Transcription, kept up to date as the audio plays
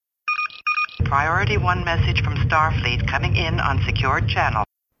Priority 1 message from Starfleet coming in on secured channel.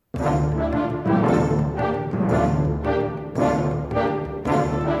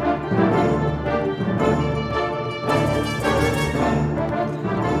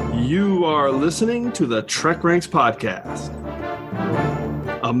 You are listening to the Trek Ranks Podcast,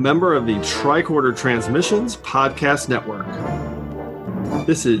 a member of the Tricorder Transmissions Podcast Network.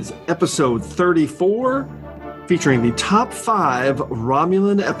 This is episode 34, featuring the top 5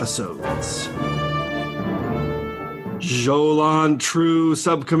 Romulan episodes. Jolan True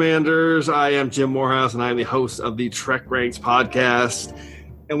Subcommanders, I am Jim Morehouse, and I am the host of the Trek Ranks Podcast.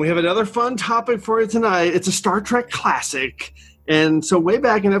 And we have another fun topic for you tonight. It's a Star Trek classic. And so way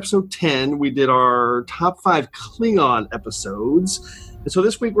back in episode 10, we did our top 5 Klingon episodes. And so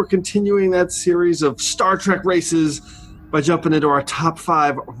this week we're continuing that series of Star Trek races by jumping into our top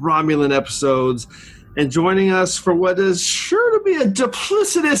 5 Romulan episodes. And joining us for what is sure to be a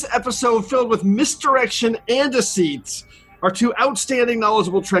duplicitous episode filled with misdirection and deceit are 2 outstanding,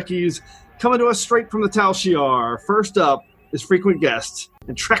 knowledgeable Trekkies coming to us straight from the Tal Shiar. First up is frequent guest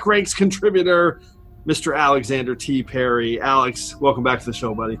and Trek Ranks contributor, Mr. Alexander T. Perry. Alex, welcome back to the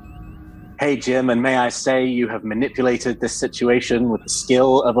show, buddy. Hey, Jim, and may I say you have manipulated this situation with the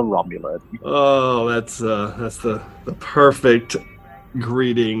skill of a Romulan. Oh, that's the perfect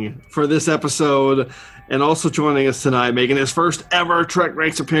greeting for this episode. And also joining us tonight, making his first ever Trek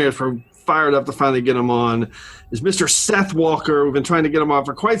Ranks appearance, we're fired up to finally get him on, is Mr. Seth Walker. We've been trying to get him on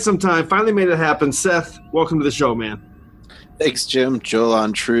for quite some time. Finally made it happen. Seth, welcome to the show, man. Thanks, Jim.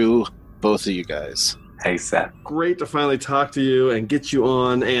 Jolan True. Both of you guys. Hey, Seth. Great to finally talk to you and get you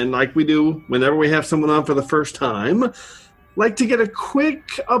on. And like we do whenever we have someone on for the first time, like to get a quick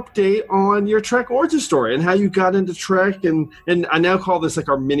update on your Trek origin story and how you got into Trek. And I now call this like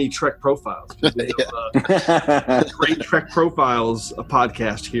our mini Trek profiles. We have, Great Trek Profiles, a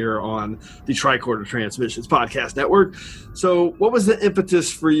podcast here on the Tricorder Transmissions Podcast Network. So what was the impetus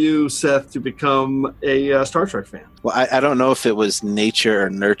for you, Seth, to become a Star Trek fan? Well, I don't know if it was nature or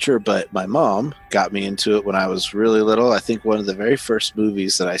nurture, but my mom got me into it when I was really little. I think one of the very first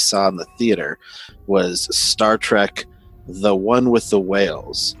movies that I saw in the theater was Star Trek, The One with the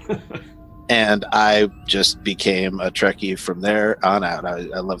Whales. And I just became a Trekkie from there on out. I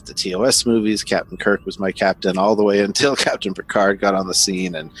loved the TOS movies. Captain Kirk was my captain all the way until Captain Picard got on the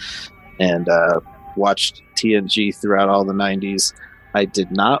scene, and watched TNG throughout all the 90s. I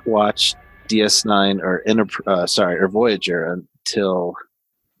did not watch DS9 or Voyager until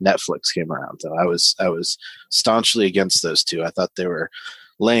Netflix came around. So I was staunchly against those two. I thought they were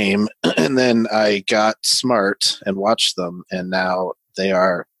lame, and then I got smart and watched them, and now they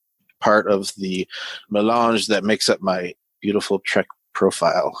are part of the melange that makes up my beautiful Trek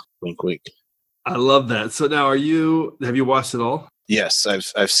profile. Wink, wink. I love that. So now, have you watched it all? Yes,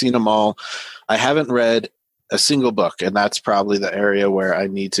 I've seen them all. I haven't read a single book, and that's probably the area where I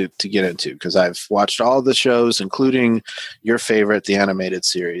need to get into, because I've watched all the shows, including your favorite, the animated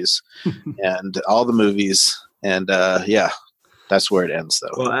series, and all the movies, and that's where it ends,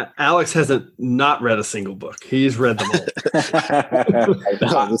 though. Well, Alex hasn't not read a single book. He's read them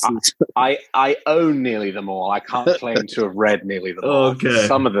all. I own nearly them all. I can't claim to have read nearly them all. Okay.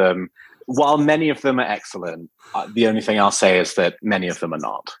 Some of them, while many of them are excellent, the only thing I'll say is that many of them are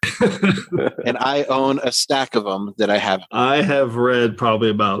not. And I own a stack of them that I have. I have read probably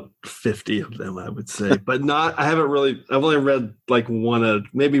about 50 of them, I would say, but I've only read like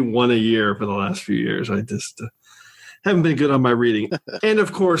maybe one a year for the last few years. I just haven't been good on my reading. And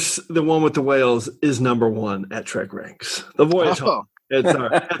of course, The One with the Whales is number 1 at Trek Ranks. The Voyage Home.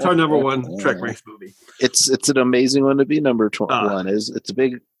 It's our number 1 Trek Ranks movie. It's an amazing one to be number 1. It's a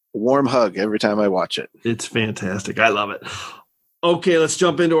big warm hug every time I watch it. It's fantastic. I love it. Okay, let's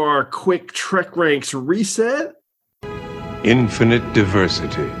jump into our quick Trek Ranks reset. Infinite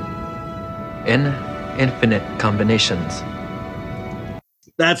diversity. In infinite combinations.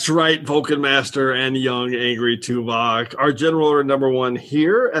 That's right, Vulcan Master and young angry Tuvok. Our general order number 1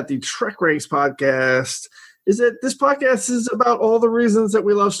 here at the Trek Ranks Podcast is that this podcast is about all the reasons that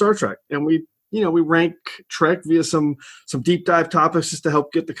we love Star Trek, and we rank Trek via some deep dive topics just to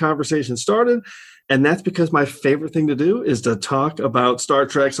help get the conversation started. And that's because my favorite thing to do is to talk about Star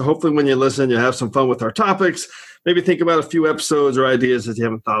Trek. So hopefully when you listen, you'll have some fun with our topics. Maybe think about a few episodes or ideas that you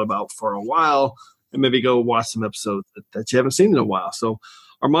haven't thought about for a while, and maybe go watch some episodes that you haven't seen in a while. So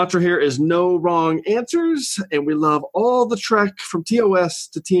our mantra here is no wrong answers, and we love all the Trek from TOS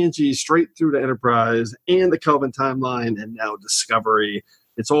to TNG, straight through to Enterprise and the Kelvin timeline, and now Discovery.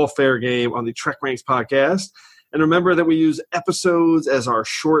 It's all fair game on the Trek Ranks Podcast. And remember that we use episodes as our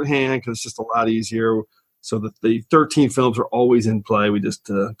shorthand because it's just a lot easier. So the 13 films are always in play. We just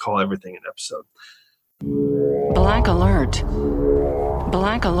call everything an episode. Black alert.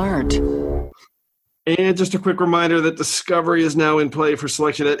 Black alert. And just a quick reminder that Discovery is now in play for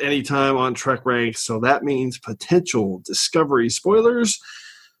selection at any time on Trek Ranks. So that means potential Discovery spoilers,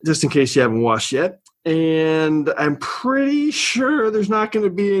 just in case you haven't watched yet. And I'm pretty sure there's not going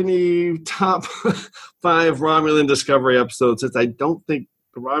to be any top 5 Romulan Discovery episodes, since I don't think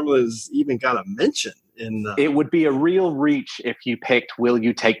the Romulans even got a mention. It would be a real reach if you picked Will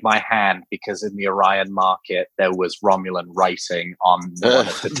You Take My Hand, because in the Orion market there was Romulan writing on one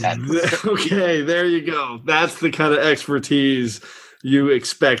of the 10. Okay, there you go. That's the kind of expertise you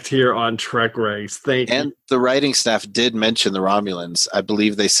expect here on Trek Ranks. Thank you. And the writing staff did mention the Romulans. I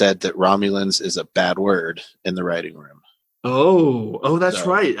believe they said that Romulans is a bad word in the writing room. Oh, that's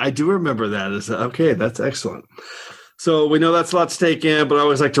right. I do remember that. Okay, that's excellent. So we know that's a lot to take in, but I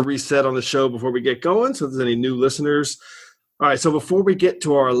always like to reset on the show before we get going, so if there's any new listeners. All right, so before we get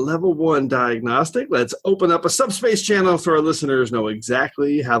to our level 1 diagnostic, let's open up a subspace channel so our listeners know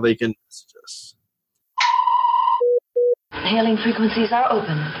exactly how they can message us. Hailing frequencies are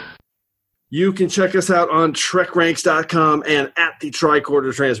open. You can check us out on trekranks.com and at the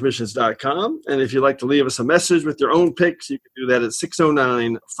tricordertransmissions.com. And if you'd like to leave us a message with your own picks, you can do that at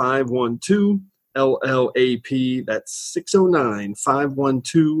 609-512 LLAP. That's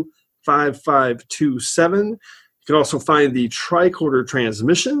 609-512-5527. You can also find the Tricorder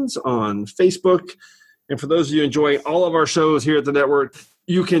Transmissions on Facebook. And for those of you enjoying all of our shows here at the network,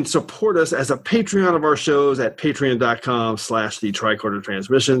 you can support us as a Patreon of our shows at patreon.com/the Tricorder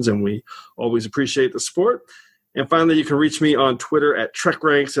Transmissions. And we always appreciate the support. And finally, you can reach me on Twitter at Trek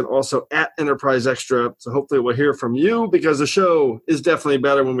Ranks and also at Enterprise Extra. So hopefully we'll hear from you, because the show is definitely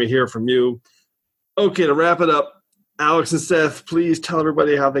better when we hear from you. Okay, to wrap it up, Alex and Seth, please tell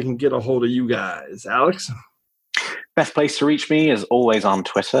everybody how they can get a hold of you guys. Alex? Best place to reach me is always on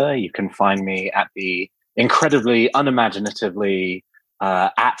Twitter. You can find me at the incredibly unimaginatively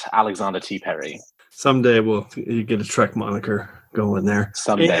at Alexander T. Perry. Someday you get a Trek moniker going there.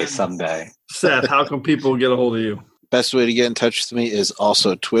 Someday. Seth, how can people get a hold of you? Best way to get in touch with me is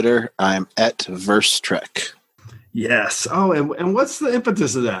also Twitter. I'm at VerseTrek. Yes. Oh, and what's the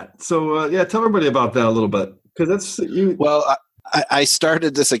impetus of that? So, tell everybody about that a little bit, because that's you. Well, I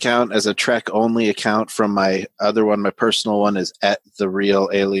started this account as a Trek only account from my other one. My personal one is at The Real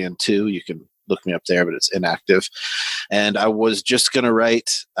Alien 2. You can look me up there, but it's inactive. And I was just going to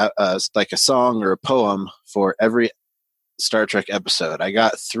write like a song or a poem for every Star Trek episode. I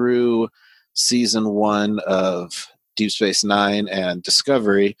got through season 1 of Deep Space Nine and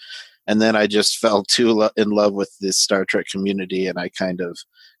Discovery, and then I just fell in love with this Star Trek community, and I kind of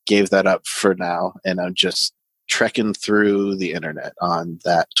gave that up for now, and I'm just trekking through the internet on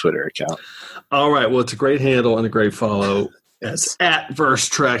that Twitter account. All right. Well, it's a great handle and a great follow. It's at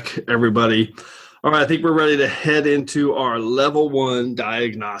VerseTrek, everybody. All right. I think we're ready to head into our level 1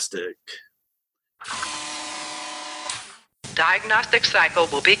 diagnostic. Diagnostic cycle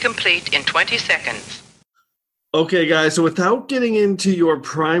will be complete in 20 seconds. Okay, guys, so without getting into your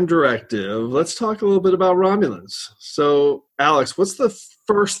prime directive, let's talk a little bit about Romulans. So, Alex, what's the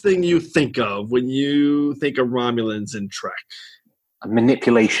first thing you think of when you think of Romulans in Trek?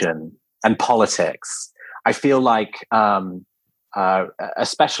 Manipulation and politics. I feel like,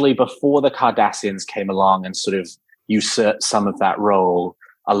 especially before the Cardassians came along and sort of usurped some of that role,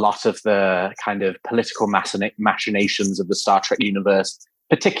 a lot of the kind of political machinations of the Star Trek universe,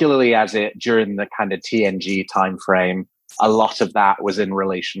 particularly during the kind of TNG time frame, a lot of that was in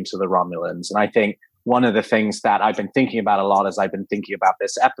relation to the Romulans. And I think one of the things that I've been thinking about a lot as I've been thinking about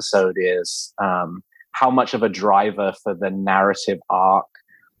this episode is how much of a driver for the narrative arc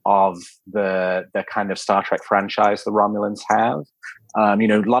of the kind of Star Trek franchise the Romulans have. A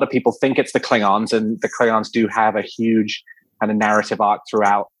lot of people think it's the Klingons, and the Klingons do have a huge kind of narrative arc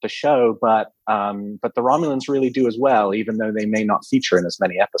throughout the show, but the Romulans really do as well, even though they may not feature in as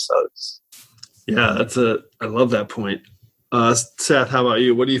many episodes. Yeah, I love that point. Seth, how about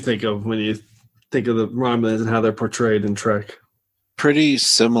you? What do you think of when you think of the Romulans and how they're portrayed in Trek? Pretty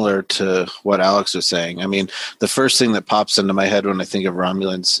similar to what Alex was saying. I mean, the first thing that pops into my head when I think of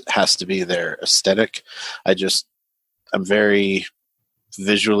Romulans has to be their aesthetic. I'm very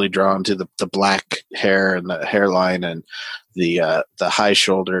visually drawn to the black hair and the hairline and the high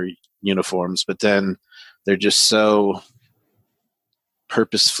shoulder uniforms, but then they're just so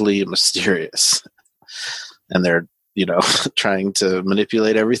purposefully mysterious, and they're trying to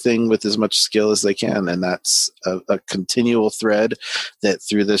manipulate everything with as much skill as they can, and that's a continual thread that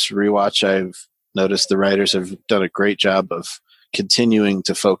through this rewatch I've noticed the writers have done a great job of continuing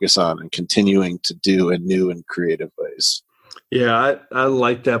to focus on and continuing to do in new and creative ways. Yeah, I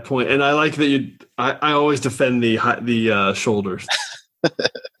like that point, and I like that I always defend the shoulders.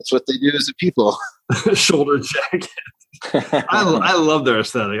 That's what they do as a people. Shoulder jacket. I love their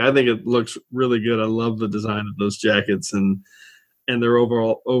aesthetic. I think it looks really good. I love the design of those jackets and their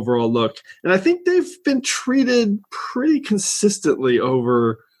overall look. And I think they've been treated pretty consistently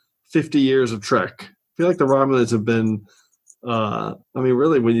over 50 years of Trek. I feel like the Romulans have been,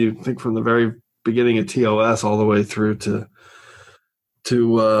 really, when you think from the very beginning of TOS all the way through to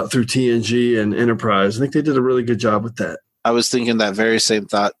through TNG and Enterprise, I think they did a really good job with that. I was thinking that very same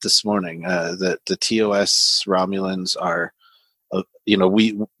thought this morning, that the TOS Romulans are,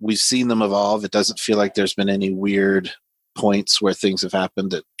 we've seen them evolve. It doesn't feel like there's been any weird points where things have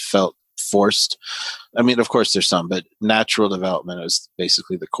happened that felt forced. I mean, of course there's some, but natural development is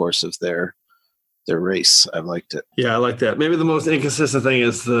basically the course of their race. I've liked it. Yeah, I like that. Maybe the most inconsistent thing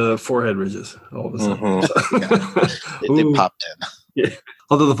is the forehead ridges all of a sudden. Mm-hmm. They popped in. Yeah.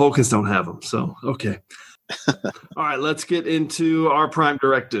 Although the Vulcans don't have them, so okay. All right, let's get into our prime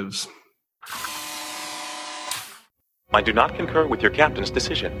directives. I do not concur with your captain's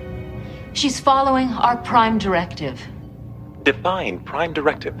decision. She's following our prime directive. Define prime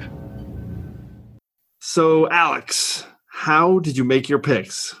directive. So, Alex, how did you make your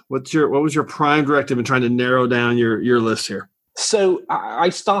picks? What was your prime directive in trying to narrow down your list here? So I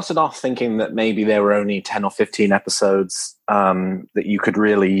started off thinking that maybe there were only 10 or 15 episodes that you could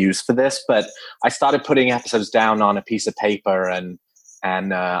really use for this, but I started putting episodes down on a piece of paper, and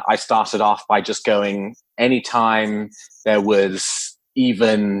I started off by just going, anytime there was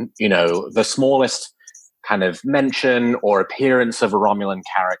even, the smallest kind of mention or appearance of a Romulan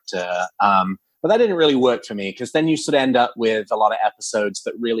character. But that didn't really work for me, because then you sort of end up with a lot of episodes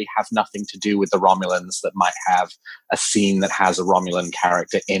that really have nothing to do with the Romulans, that might have a scene that has a Romulan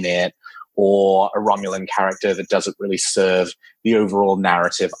character in it, or a Romulan character that doesn't really serve the overall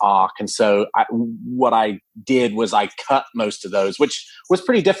narrative arc. And so what I did was I cut most of those, which was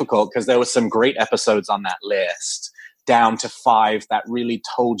pretty difficult because there were some great episodes on that list, down to 5 that really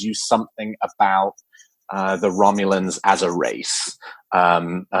told you something about the Romulans as a race.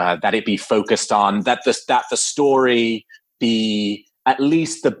 That it be focused on, that the story be, at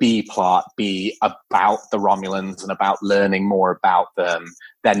least the B plot, be about the Romulans and about learning more about them,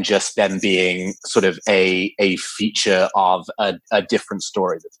 than just them being sort of a feature of a different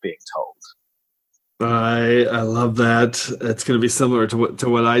story that's being told. I love that. It's going to be similar to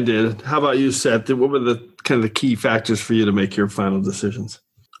what I did. How about you, Seth? What were the kind of the key factors for you to make your final decisions?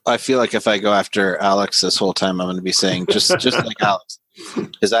 I feel like if I go after Alex this whole time, I'm going to be saying just like Alex,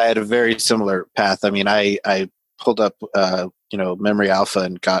 because I had a very similar path. I mean, I pulled up, Memory Alpha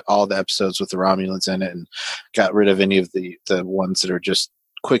and got all the episodes with the Romulans in it, and got rid of any of the ones that are just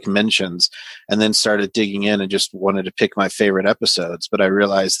quick mentions, and then started digging in and just wanted to pick my favorite episodes. But I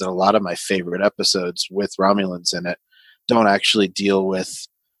realized that a lot of my favorite episodes with Romulans in it don't actually deal with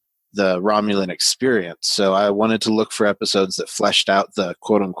the Romulan experience. So I wanted to look for episodes that fleshed out the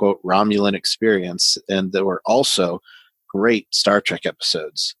quote unquote Romulan experience, and that were also great Star Trek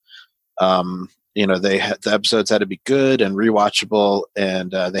episodes. The episodes had to be good and rewatchable,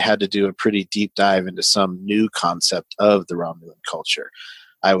 and they had to do a pretty deep dive into some new concept of the Romulan culture.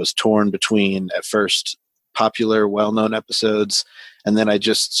 I was torn between, at first, popular, well-known episodes, and then I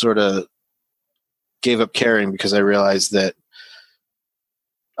just sort of gave up caring, because I realized that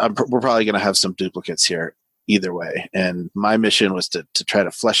we're probably going to have some duplicates here either way. And my mission was to try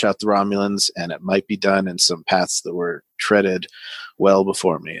to flesh out the Romulans, and it might be done in some paths that were treaded well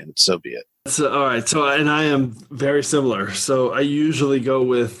before me, and so be it. All right. So, and I am very similar. So I usually go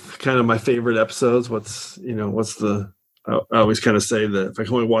with kind of my favorite episodes. I always kind of say that if I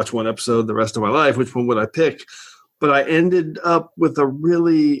can only watch one episode the rest of my life, which one would I pick? But I ended up with a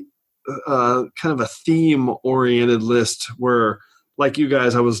really kind of a theme-oriented list where, like you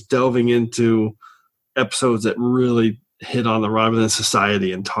guys, I was delving into episodes that really hit on the Romulan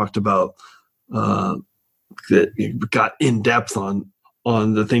society and talked about that got in depth on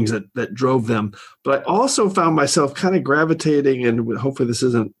the things that drove them. But I also found myself kind of gravitating, and hopefully this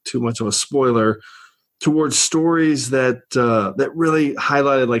isn't too much of a spoiler, towards stories that really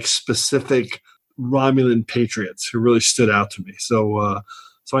highlighted like specific Romulan patriots who really stood out to me. So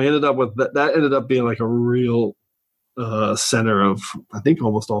I ended up with that ended up being like a real center of, I think,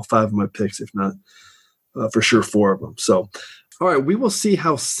 almost all 5 of my picks, if not for sure 4 of them. So, all right, we will see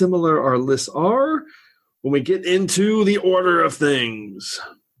how similar our lists are when we get into the order of things.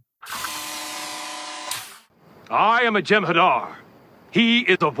 I am a Jem'Hadar. He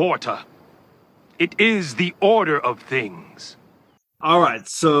is a Vorta. It is the order of things. All right,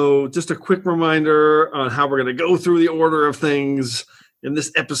 so just a quick reminder on how we're going to go through the order of things in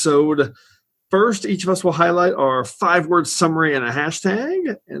this episode. First, each of us will highlight our 5-word summary and a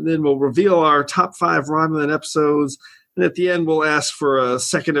hashtag, and then we'll reveal our top 5 Romulan episodes. And at the end, we'll ask for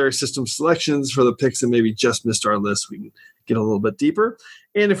secondary system selections for the picks that maybe just missed our list. We can get a little bit deeper.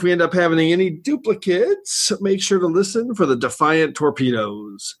 And if we end up having any duplicates, make sure to listen for the Defiant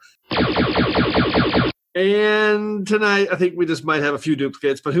Torpedoes. And tonight, I think we just might have a few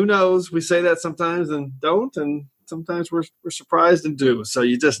duplicates, but who knows? We say that sometimes and don't, and sometimes we're surprised and do. So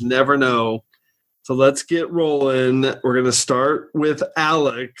you just never know. So let's get rolling. We're going to start with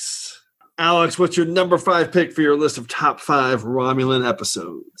Alex. Alex, what's your number 5 pick for your list of top 5 Romulan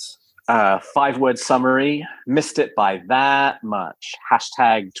episodes? 5-word summary. Missed it by that much.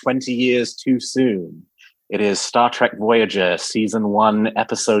 Hashtag 20 years too soon. It is Star Trek Voyager, Season 1,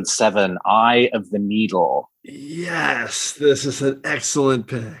 Episode 7, Eye of the Needle. Yes, this is an excellent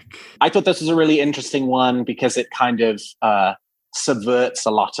pick. I thought this was a really interesting one because it kind of subverts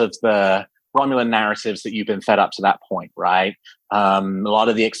a lot of the Romulan narratives that you've been fed up to that point, right? A lot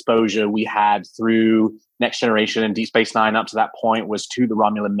of the exposure we had through Next Generation and Deep Space Nine up to that point was to the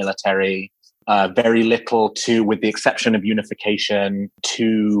Romulan military. Very little to, with the exception of unification,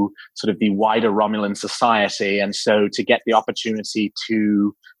 to sort of the wider Romulan society. And so to get the opportunity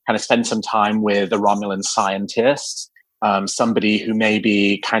to kind of spend some time with a Romulan scientist, somebody who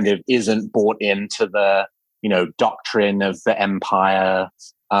maybe kind of isn't bought into the, doctrine of the Empire,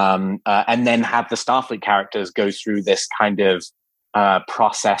 and then have the Starfleet characters go through this kind of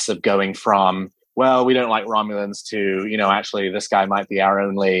process of going from, well, we don't like Romulans to, actually this guy might be our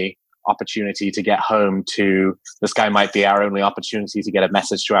only opportunity to get home, to this guy might be our only opportunity to get a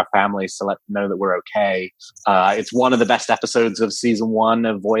message to our families to let them know that we're okay. It's one of the best episodes of Season 1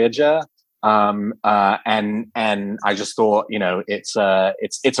 of Voyager. And I just thought, it's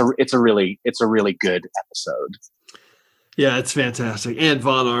a really good episode. Yeah, it's fantastic. And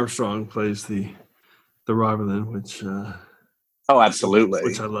Vaughn Armstrong plays the Romulan, which absolutely,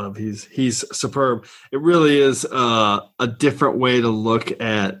 which I love. He's superb. It really is a different way to look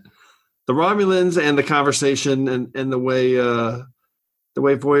at the Romulans and the conversation and the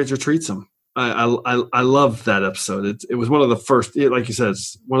way Voyager treats them. I love that episode. It was one of the first, like you said,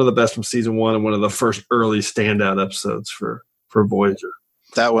 it's one of the best from Season 1 and one of the first early standout episodes for Voyager.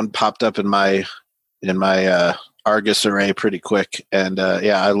 That one popped up in my Argus array pretty quick, and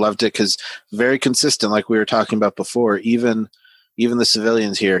I loved it because very consistent, like we were talking about before. Even the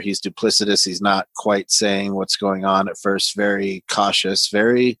civilians here, he's duplicitous. He's not quite saying what's going on at first. Very cautious,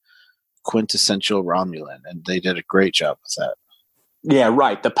 very quintessential Romulan, and they did a great job with that. Yeah,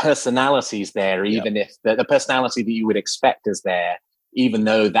 right. The personality's there, even if the personality that you would expect is there, even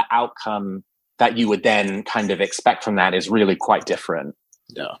though the outcome that you would then kind of expect from that is really quite different.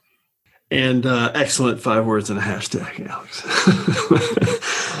 Yeah. And excellent 5 words and a hashtag, Alex.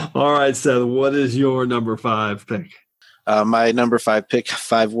 All right, Seth, what is your number 5 pick? My number 5 pick,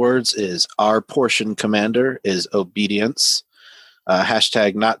 5 words, is our portion commander is obedience.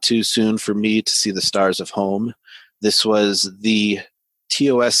 Hashtag not too soon for me to see the stars of home. This was the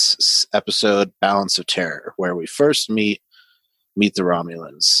TOS episode, Balance of Terror, where we first meet the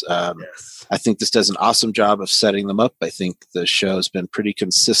Romulans. Yes. I think this does an awesome job of setting them up. I think the show's been pretty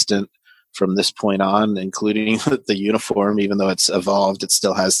consistent from this point on, including the uniform. Even though it's evolved, it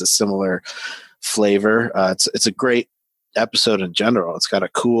still has the similar flavor. It's a great episode in general. It's got a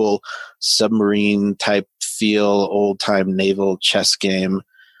cool submarine type feel, old time naval chess game.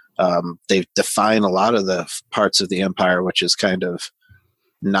 They define a lot of the parts of the Empire, which is kind of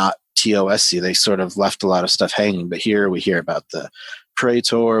not TOS-y. They sort of left a lot of stuff hanging, but here we hear about the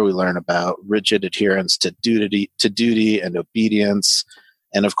Praetor. We learn about rigid adherence to duty and obedience,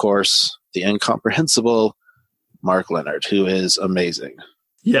 and of course the incomprehensible Mark Lenard, who is amazing.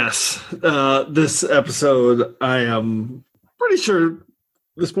 Yes, this episode, I am pretty sure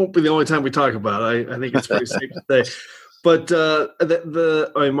this won't be the only time we talk about it. I think it's pretty safe to say. But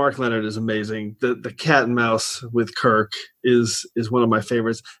Mark Lenard is amazing. The cat and mouse with Kirk is one of my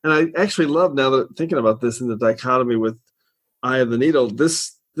favorites, and I actually love, now that thinking about this in the dichotomy with Eye of the Needle.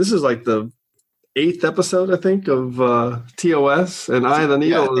 This is like the 8th episode, I think, of TOS, and Eye of the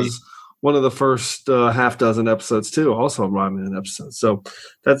Needle is one of the first half dozen episodes too, also a Romulan episode. So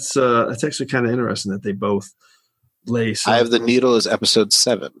that's actually kind of interesting that they both lay. Eye of the Needle is episode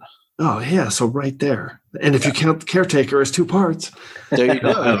 7. Oh, yeah. So right there. And if you count the Caretaker as 2 parts. There you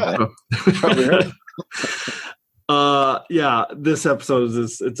go. This episode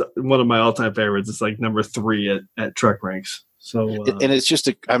it's one of my all-time favorites. It's like number 3 at Trek Ranks. So and it's just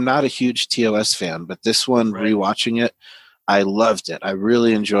I'm not a huge TOS fan, but this one, rewatching it, I loved it. I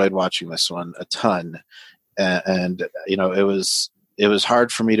really enjoyed watching this one a ton. And you know, it was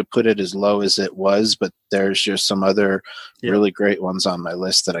hard for me to put it as low as it was, but there's just some other really great ones on my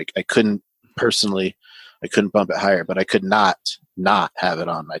list that I couldn't personally, I couldn't bump it higher, but I could not have it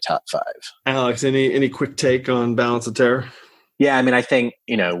on my top 5. Alex, any quick take on Balance of Terror? Yeah, I mean, I think,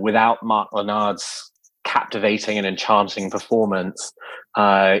 you know, without Mark Lenard's captivating and enchanting performance,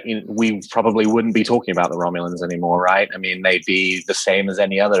 we probably wouldn't be talking about the Romulans anymore, right? I mean, they'd be the same as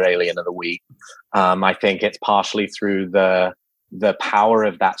any other alien of the week. I think it's partially through the power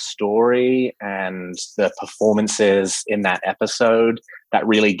of that story and the performances in that episode that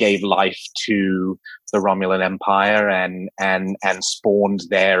really gave life to the Romulan Empire and spawned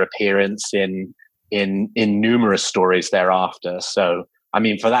their appearance in numerous stories thereafter. So, I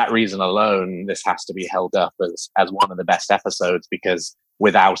mean, for that reason alone, this has to be held up as one of the best episodes, because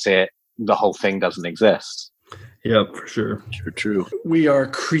without it, the whole thing doesn't exist. Yep, for sure. True. We are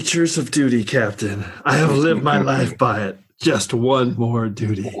creatures of duty, Captain. I have lived my life by it. Just one more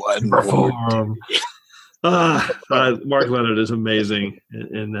duty. Perform. Mark Lenard is amazing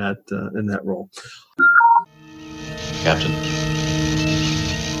in that role. Captain,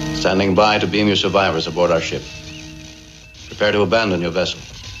 standing by to beam your survivors aboard our ship. Prepare to abandon your vessel.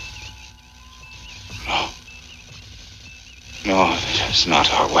 No, that's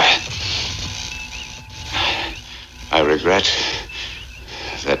not our way. I regret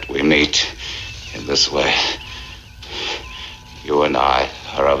that we meet in this way. You and I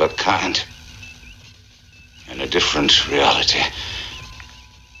are of a kind. In a different reality,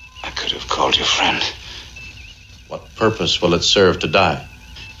 I could have called you friend. What purpose will it serve to die?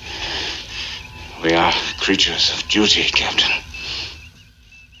 We are creatures of duty, Captain.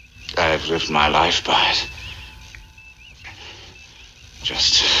 I have lived my life by it.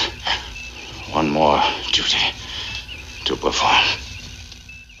 Just one more duty to perform.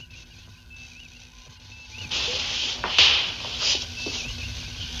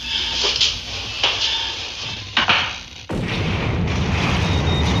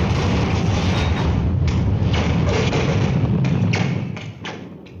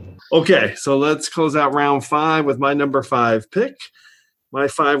 Okay, so let's close out round 5 with my number 5 pick. My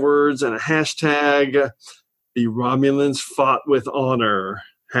 5 words and a hashtag: the Romulans fought with honor.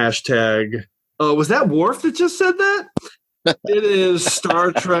 Hashtag. Was that Worf that just said that? It is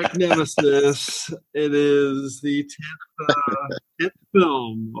Star Trek Nemesis. It is the 10th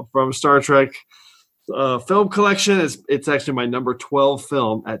film from Star Trek film collection. It's actually my number 12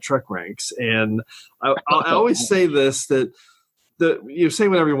 film at Trek Ranks. And I always say this, that you say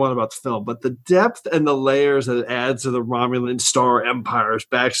whatever you want about the film, but the depth and the layers that it adds to the Romulan Star Empire's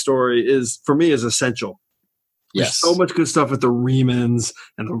backstory for me is essential. Yes. There's so much good stuff with the Remans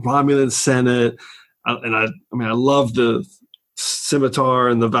and the Romulan Senate. I love the Scimitar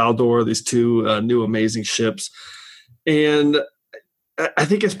and the Valdor, these two new amazing ships. And I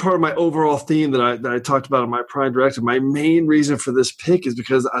think it's part of my overall theme that I talked about in my Prime Directive. My main reason for this pick is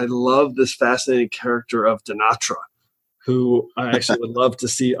because I love this fascinating character of Dinatra, who I actually would love to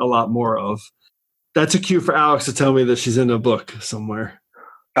see a lot more of. That's a cue for Alex to tell me that she's in a book somewhere.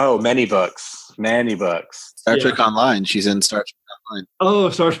 Oh, many books. Star Trek Online. She's in Star Trek Online. Oh,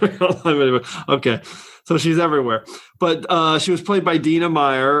 Star Trek Online. Okay. So she's everywhere. But she was played by Dina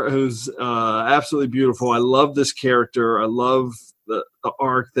Meyer, who's absolutely beautiful. I love this character. I love the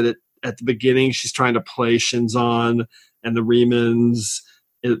arc that at the beginning she's trying to play Shinzon and the Remans,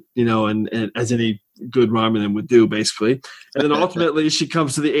 and as any good Romulan would do, basically. And then ultimately she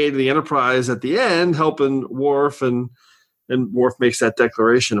comes to the aid of the Enterprise at the end, helping Worf, and Worf makes that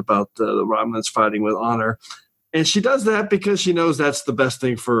declaration about the Romulans fighting with honor. And she does that because she knows that's the best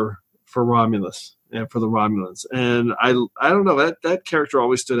thing for Romulus and for the Romulans. And I don't know, that character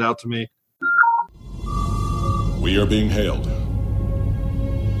always stood out to me. We are being hailed.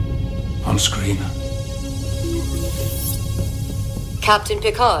 On screen. Captain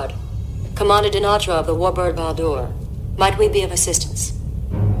Picard, Commander Dinatra of the Warbird Baldur. Might we be of assistance?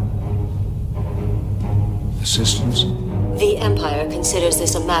 Assistance? The Empire considers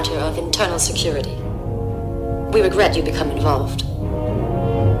this a matter of internal security. We regret you become involved.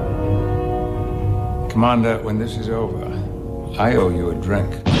 Commander, when this is over, I owe you a drink.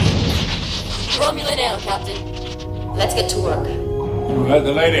 Romulan ale, Captain. Let's get to work. You heard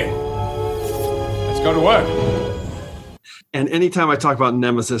the lady. Let's go to work. And anytime I talk about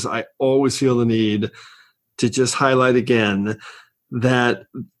Nemesis, I always feel the need to just highlight again that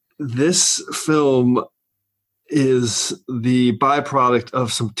this film is the byproduct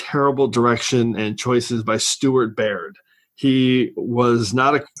of some terrible direction and choices by Stuart Baird. He was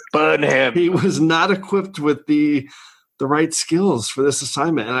not burn him. He was not equipped with the the right skills for this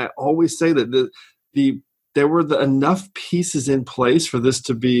assignment. And I always say that there were enough pieces in place for this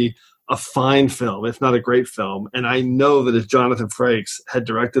to be a fine film, if not a great film. And I know that if Jonathan Frakes had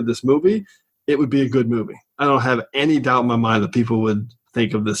directed this movie, it would be a good movie. I don't have any doubt in my mind that people would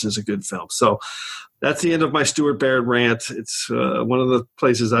think of this as a good film. So that's the end of my Stuart Baird rant. It's one of the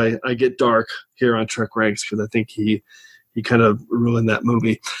places I get dark here on Trek Ranks, because I think he kind of ruined that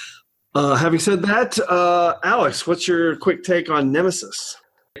movie. Having said that, Alex, what's your quick take on Nemesis?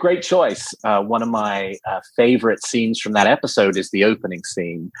 Great choice. One of my favorite scenes from that episode is the opening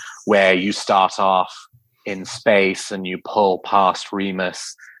scene, where you start off in space and you pull past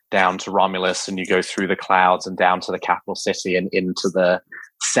Remus down to Romulus, and you go through the clouds and down to the capital city and into the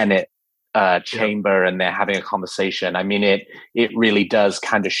Senate chamber, and they're having a conversation. I mean, it really does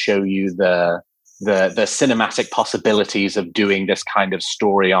kind of show you the cinematic possibilities of doing this kind of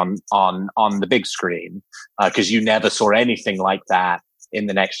story on the big screen, because you never saw anything like that in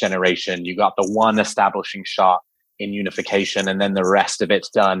The Next Generation. You got the one establishing shot in Unification, and then the rest of it's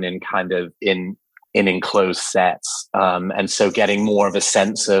done in kind of in enclosed sets. And so getting more of a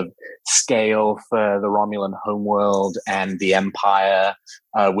sense of scale for the Romulan homeworld and the Empire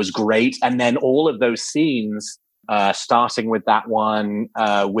was great. And then all of those scenes, starting with that one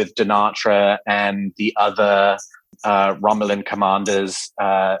with Denatra and the other Romulan commanders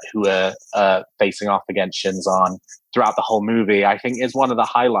who are facing off against Shinzon throughout the whole movie, I think is one of the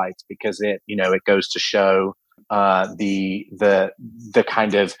highlights, because it goes to show the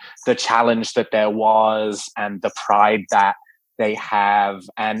kind of the challenge that there was, and the pride that they have,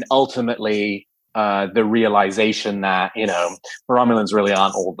 and ultimately the realization that Romulans really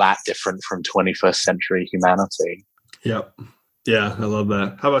aren't all that different from 21st century humanity. Yep. Yeah, I love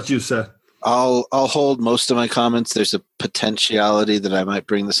that. How about you, Seth? I'll hold most of my comments. There's a potentiality that I might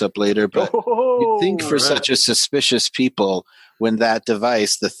bring this up later, but you'd think for such a suspicious people, when that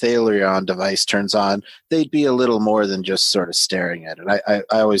device, the Thalarion device, turns on, they'd be a little more than just sort of staring at it. I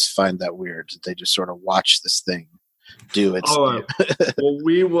always find that weird. They just sort of watch this thing do its thing.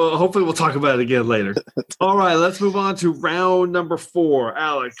 Well, hopefully we'll talk about it again later. All right, let's move on to round number 4.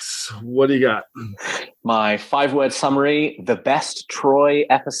 Alex, what do you got? My 5-word summary: the best Troy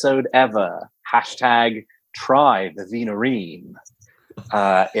episode ever. # try the Venarine.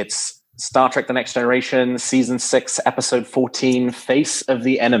 It's Star Trek The Next Generation, Season 6, Episode 14, Face of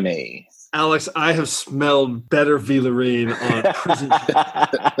the Enemy. Alex, I have smelled better Velarine on prison ship.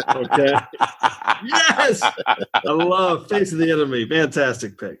 Okay? Yes! I love Face of the Enemy.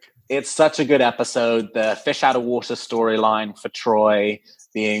 Fantastic pick. It's such a good episode. The fish out of water storyline for Troy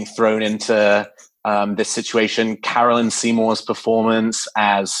being thrown into this situation. Carolyn Seymour's performance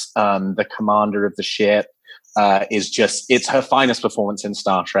as the commander of the ship is just, it's her finest performance in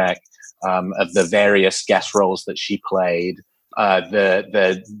Star Trek. Of the various guest roles that she played,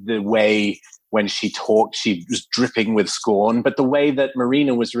 the way when she talked, she was dripping with scorn. But the way that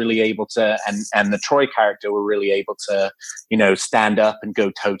Marina was really able to, and the Troy character were really able to, stand up and go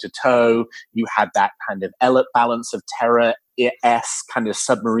toe to toe. You had that kind of balance of terror-esque kind of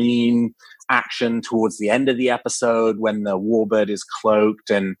submarine action towards the end of the episode, when the Warbird is cloaked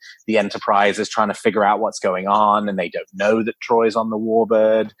and the Enterprise is trying to figure out what's going on, and they don't know that Troy's on the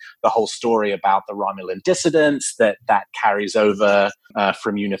Warbird. The whole story about the Romulan dissidents that carries over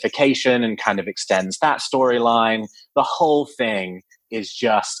from Unification and kind of extends that storyline. The whole thing is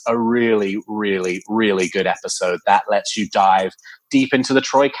just a really, really, really good episode that lets you dive deep into the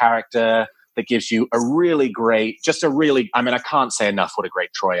Troy character, that gives you a really great, I can't say enough what a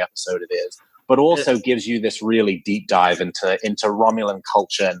great Troy episode it is, but also gives you this really deep dive into Romulan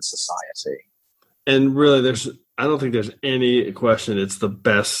culture and society. And really, I don't think there's any question it's the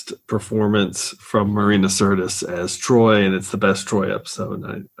best performance from Marina Sirtis as Troy, and it's the best Troy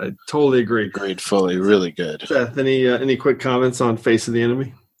episode. I totally agree. Agreed fully. Really good. Seth, any quick comments on Face of the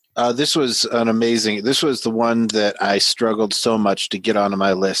Enemy? This was this was the one that I struggled so much to get onto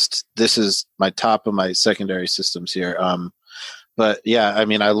my list. This is my top of my secondary systems here. But yeah, I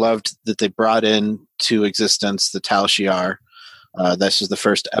mean, I loved that they brought into existence the Tal Shiar. This is the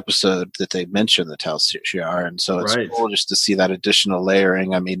first episode that they mentioned the Tal Shiar. And so it's cool just to see that additional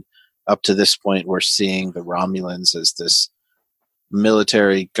layering. I mean, up to this point, we're seeing the Romulans as this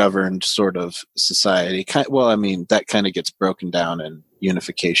military governed sort of society. That kind of gets broken down in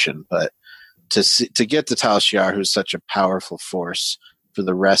Unification, but to get the Tal Shiar, who's such a powerful force for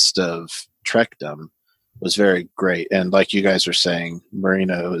the rest of Trekdom, was very great. And like you guys were saying,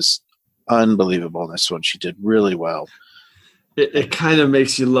 Marina was unbelievable in this one. She did really well. It kind of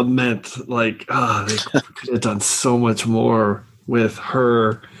makes you lament, like, they could have done so much more with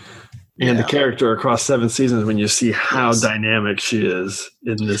her, and the character across 7 seasons when you see how dynamic she is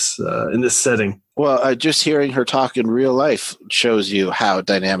in this setting. Well, just hearing her talk in real life shows you how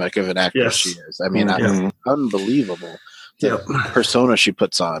dynamic of an actress she is. I mean, unbelievable. The persona she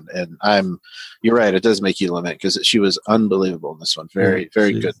puts on, and you're right, it does make you lament because she was unbelievable in this one. Very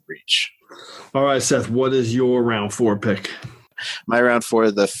good reach. All right, Seth, what is your round 4 pick? My round 4,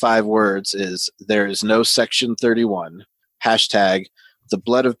 the 5 words is there is no Section 31, hashtag the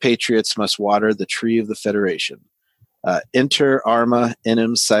blood of patriots must water the tree of the Federation. Inter arma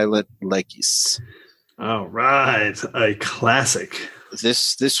enim silent legis. All right, a classic.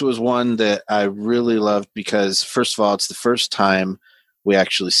 This was one that I really loved because, first of all, it's the first time we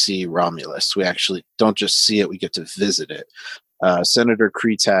actually see Romulus. We actually don't just see it; we get to visit it. Senator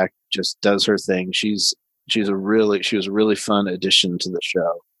Kretak just does her thing. She was a really fun addition to the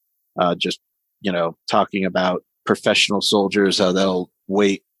show. Just talking about professional soldiers, how they'll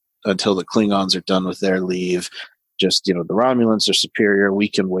wait until the Klingons are done with their leave. Just the Romulans are superior. We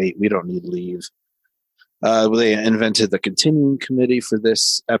can wait. We don't need leave. They invented the continuing committee for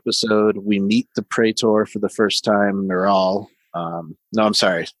this episode. We meet the Praetor for the first time, Neural. No, I'm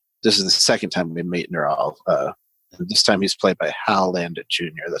sorry. This is the second time we meet Neural. This time he's played by Hal Landon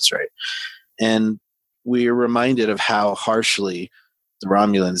Jr. That's right. And we are reminded of how harshly the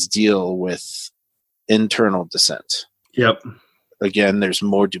Romulans deal with internal dissent. Yep. Again, there's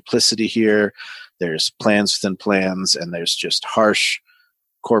more duplicity here. There's plans within plans, and there's just harsh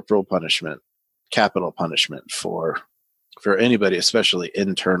corporal punishment. Capital punishment for anybody, especially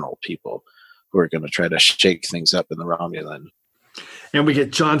internal people who are going to try to shake things up in the Romulan. And we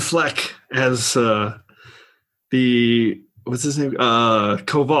get John Fleck as what's his name?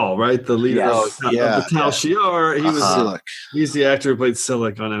 Koval, right? The leader of the Tal Shiar. He's the actor who played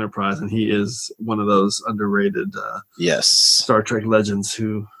Silic on Enterprise, and he is one of those underrated Star Trek legends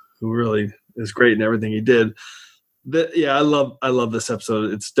who really is great in everything he did. I love this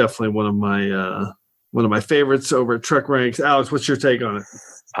episode. It's definitely one of my favorites over at Trek Ranks. Alex, what's your take on it?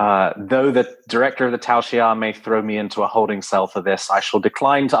 Though the director of the Tal Shiar may throw me into a holding cell for this, I shall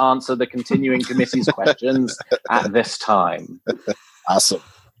decline to answer the continuing committee's questions at this time. Awesome.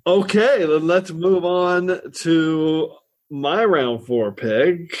 Okay, then let's move on to my round 4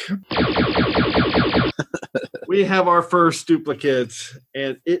 pick. We have our first duplicate,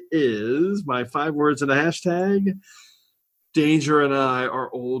 and it is my 5 words and a hashtag. Danger and I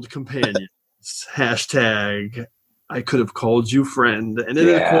are old companions. Hashtag I could have called you friend. And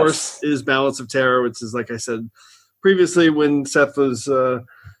it, of course, is Balance of Terror, which is, like I said previously when Seth was talking about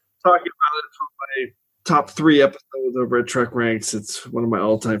it, it's one of my top 3 episodes over at Trek Ranks. It's one of my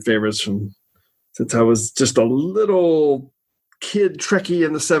all-time favorites since I was just a little kid Trekkie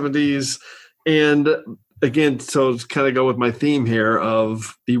in the 70s. And again, so to kind of go with my theme here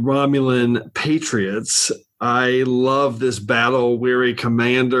of the Romulan Patriots, I love this battle-weary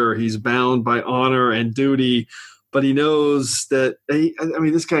commander. He's bound by honor and duty, but he knows that,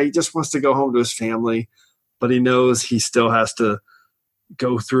 this guy, he just wants to go home to his family, but he knows he still has to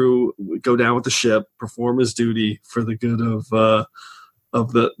go down with the ship, perform his duty for the good of the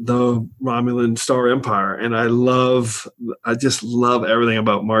Romulan Star Empire. And I just love everything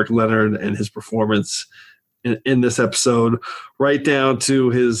about Mark Leonard and his performance in this episode, right down to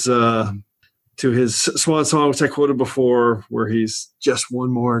his swan song, which I quoted before, where he's just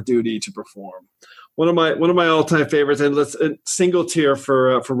one more duty to perform. One of my all-time favorites, and single tier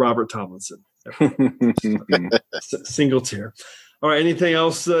for Robert Tomlinson. Single tier. All right. Anything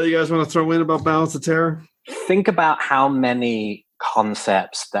else you guys want to throw in about Balance of Terror? Think about how many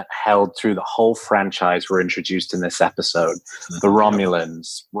concepts that held through the whole franchise were introduced in this episode. The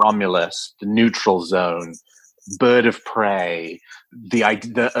Romulans, Romulus, the neutral zone, Bird of Prey, the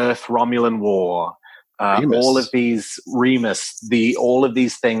Earth Romulan War, all of these Remus, all of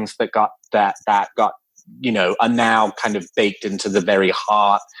these things that got are now kind of baked into the very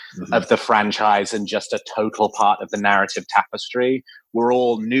heart of the franchise and just a total part of the narrative tapestry were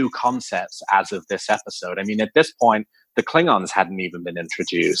all new concepts as of this episode. I mean, at this point, the Klingons hadn't even been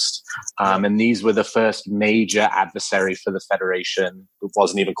introduced. And these were the first major adversary for the Federation. It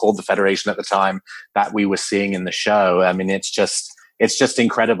wasn't even called the Federation at the time that we were seeing in the show. I mean, it's just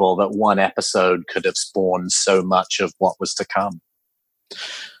incredible that one episode could have spawned so much of what was to come.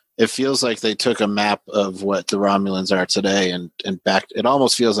 It feels like they took a map of what the Romulans are today and back. It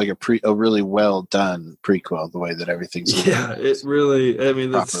almost feels like a really well done prequel, the way that everything's it really. I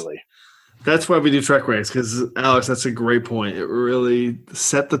mean, properly. That's why we do Trek Ranks, because Alex, that's a great point. It really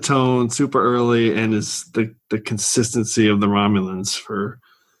set the tone super early, and is the consistency of the Romulans for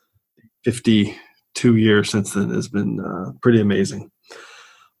 52 years since then has been pretty amazing.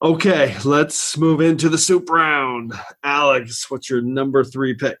 Okay, let's move into the soup round. Alex, what's your number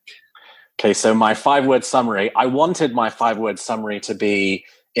 3 pick? Okay, so my 5-word summary. I wanted my 5-word summary to be,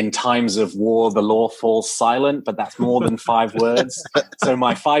 in times of war, the law falls silent, but that's more than 5 words. So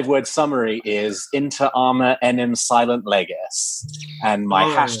my 5-word summary is Inter Arma Enim Silent Legis. And my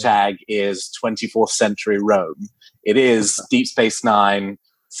hashtag is 24th Century Rome. It is Deep Space Nine,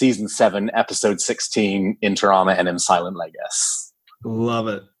 Season 7, Episode 16, Inter Arma Enim Silent Legis. Love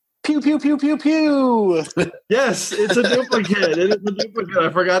it. Pew, pew, pew, pew, pew. Yes, it's a duplicate. It is a duplicate. I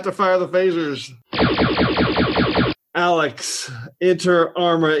forgot to fire the phasers. Alex, Inter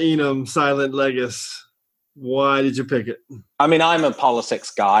Arma Enum Silent Legis. Why did you pick it? I mean, I'm a politics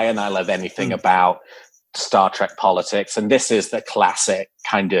guy and I love anything about Star Trek politics. And this is the classic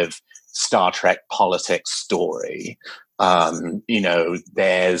kind of Star Trek politics story. There's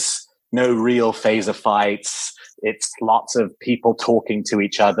no real phaser fights. It's lots of people talking to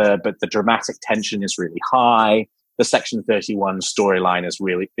each other, but the dramatic tension is really high. The Section 31 storyline is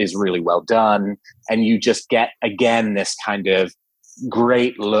really well done. And you just get, again, this kind of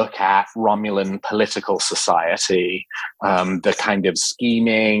great look at Romulan political society, the kind of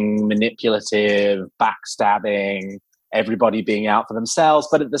scheming, manipulative, backstabbing, everybody being out for themselves.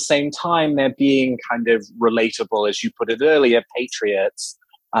 But at the same time, they're being kind of relatable, as you put it earlier, patriots,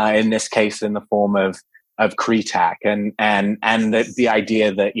 in this case, in the form of Kretak, and the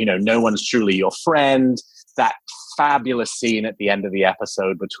idea that, no one's truly your friend. That fabulous scene at the end of the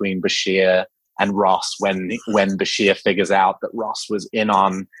episode between Bashir and Ross when Bashir figures out that Ross was in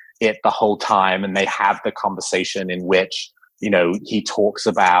on it the whole time, and they have the conversation in which, he talks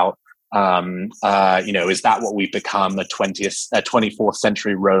about, is that what we've become, a 24th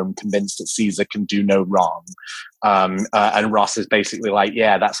century Rome convinced that Caesar can do no wrong? And Ross is basically like,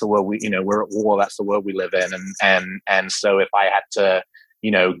 yeah, that's the world we're at war. That's the world we live in. And so if I had to,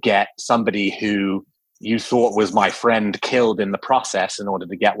 get somebody who you thought was my friend killed in the process in order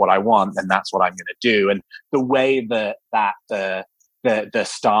to get what I want, then that's what I'm going to do. And the way that the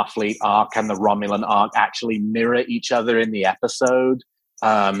Starfleet arc and the Romulan arc actually mirror each other in the episode,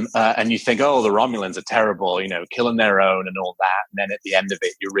 and you think, oh, the Romulans are terrible, killing their own and all that. And then at the end of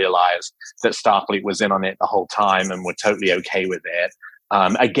it, you realize that Starfleet was in on it the whole time and were totally okay with it.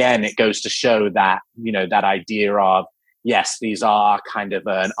 Again, it goes to show that, that idea of, yes, these are kind of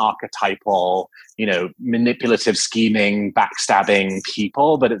an archetypal, manipulative, scheming, backstabbing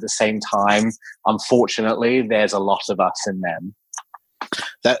people. But at the same time, unfortunately, there's a lot of us in them.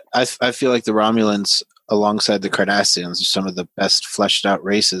 That I feel like the Romulans, alongside the Cardassians, are some of the best fleshed out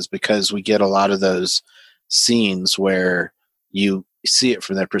races, because we get a lot of those scenes where you see it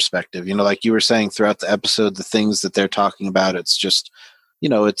from their perspective. Like you were saying throughout the episode, the things that they're talking about, it's just,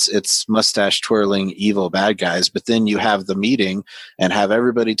 it's mustache twirling evil bad guys. But then you have the meeting and have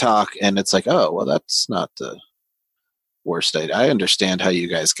everybody talk, and it's like, oh, well, that's not the worst idea. I understand how you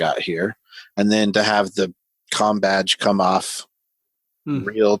guys got here. And then to have the comm badge come off,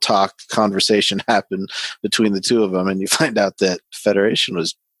 real talk conversation happen between the two of them, and you find out that Federation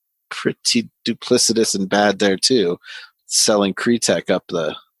was pretty duplicitous and bad there too, selling Kretak up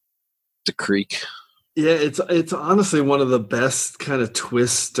the creek. Yeah, it's honestly one of the best kind of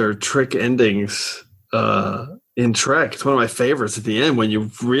twist or trick endings in Trek. It's one of my favorites at the end, when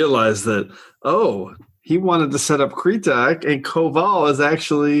you realize that, oh, he wanted to set up Kretak, and Koval is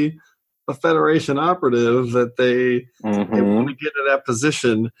actually a Federation operative that they want to get in that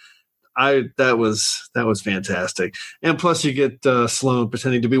position. That was fantastic. And plus you get Sloan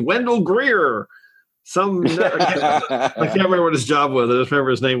pretending to be Wendell Greer. I can't remember what his job was. I just remember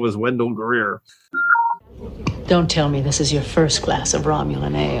his name was Wendell Greer. Don't tell me this is your first glass of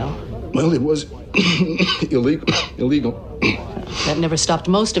Romulan ale. Well, it was illegal. That never stopped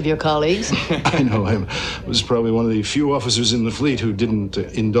most of your colleagues. I know. I was probably one of the few officers in the fleet who didn't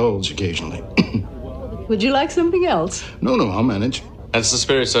indulge occasionally. Would you like something else? No, I'll manage. That's the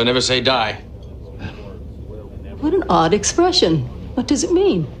spirit, so never say die. What an odd expression. What does it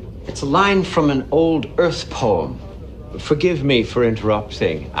mean? It's a line from an old Earth poem. Forgive me for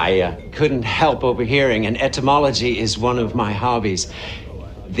interrupting. I couldn't help overhearing, and etymology is one of my hobbies.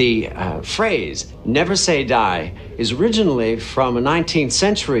 The phrase, never say die, is originally from a 19th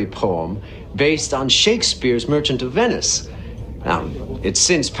century poem based on Shakespeare's Merchant of Venice. Now, it's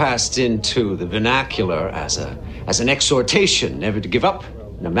since passed into the vernacular as an exhortation never to give up,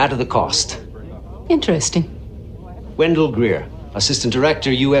 no matter the cost. Interesting. Wendell Greer, Assistant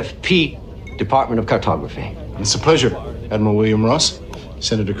Director, UFP, Department of Cartography. It's a pleasure. Admiral William Ross,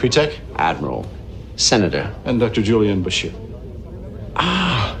 Senator Kretak. Admiral, Senator. And Dr. Julian Bashir.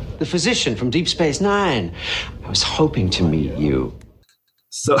 Ah, the physician from Deep Space Nine. I was hoping to meet you.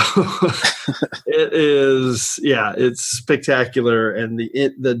 So it is, it's spectacular, and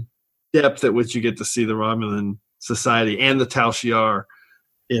the depth at which you get to see the Romulan society and the Tal Shiar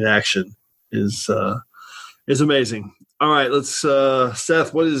in action is amazing. All right, let's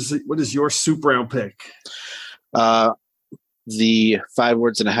Seth, what is your soup round pick? The 5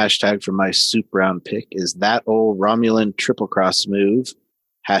 words and a hashtag for my soup round pick is that old Romulan triple cross move,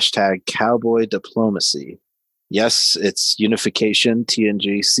 #cowboy diplomacy. Yes, it's Unification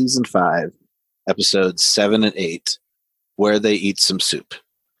TNG Season 5, Episodes 7 and 8, where they eat some soup.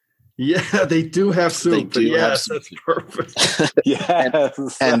 Yeah, they do have soup. Yes, that's perfect.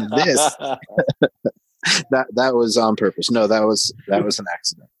 Yes. and this that was on purpose. No, that was an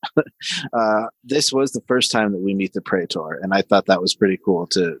accident. This was the first time that we meet the Praetor, and I thought that was pretty cool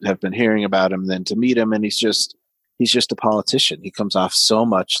to have been hearing about him, then to meet him, and he's just a politician. He comes off so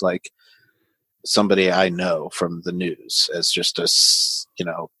much like somebody I know from the news as just a,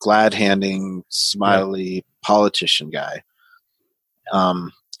 glad-handing, smiley politician guy.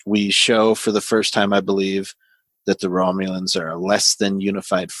 We show for the first time, I believe, that the Romulans are a less than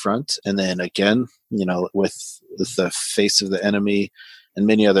unified front. And then again, with the face of the enemy and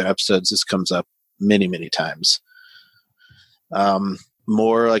many other episodes, this comes up many, many times.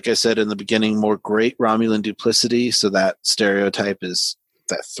 More, like I said in the beginning, more great Romulan duplicity. So that stereotype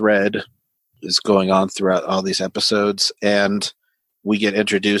that thread is going on throughout all these episodes. And we get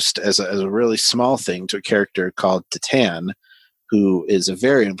introduced as a really small thing to a character called Titan, who is a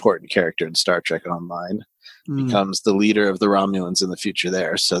very important character in Star Trek Online, becomes the leader of the Romulans in the future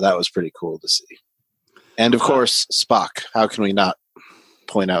there. So that was pretty cool to see. And of course, Spock. How can we not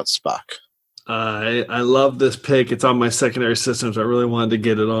point out Spock? I love this pick. It's on my secondary systems. I really wanted to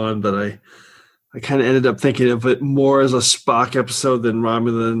get it on, but I kind of ended up thinking of it more as a Spock episode than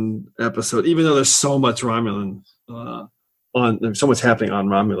Romulan episode, even though there's so much Romulan there's so much happening on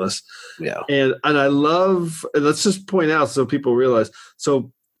Romulus. Yeah. And I love, and let's just point out so people realize,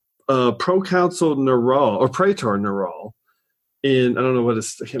 so Proconsul Neral, or Praetor Neral, I don't know I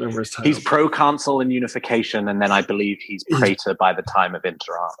can't remember his title. He's Proconsul in Unification, and then I believe he's Praetor by the time of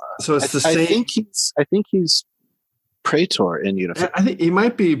Inter Arma. So it's the same. I think he's Praetor in Unification. I think he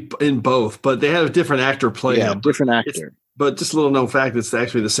might be in both, but they had a different actor play him. Different actor. But just a little known fact, it's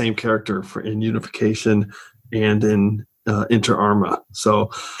actually the same character in Unification and in Inter Arma. So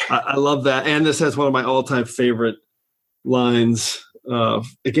I love that. And this has one of my all-time favorite lines,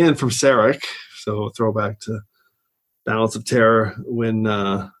 again, from Sarek. So throwback to Balance of Terror when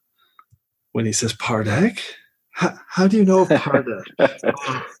he says Pardek. How do you know of Pardek?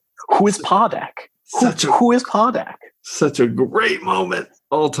 Who is Pardek? Who is Pardek? Such a great moment.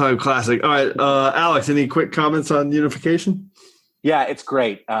 All-time classic. All right, Alex, any quick comments on Unification? Yeah, it's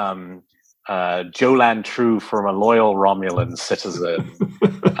great. Jolan True from a loyal Romulan citizen.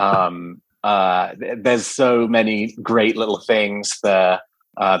 There's so many great little things. The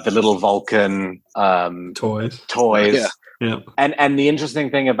little Vulcan toys. Yeah. And the interesting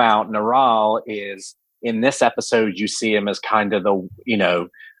thing about Neral is in this episode you see him as kind of the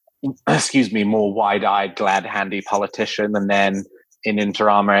more wide-eyed, glad-handy politician, and then in Inter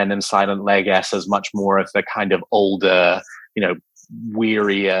Arma and in Silent Legacy as much more of the kind of older,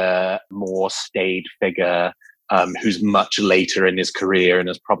 wearier, more staid figure who's much later in his career and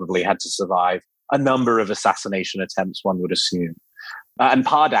has probably had to survive a number of assassination attempts, one would assume. And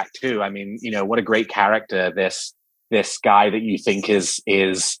Pardek too. I mean, what a great character this guy that you think is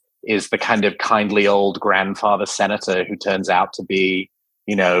the kind of kindly old grandfather senator who turns out to be,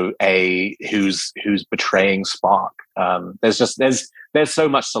 who's betraying Spock. There's so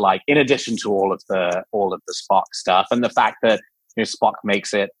much to like, in addition to all of the Spock stuff, and the fact that Spock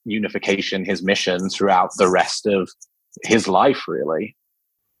makes it Unification his mission throughout the rest of his life, really.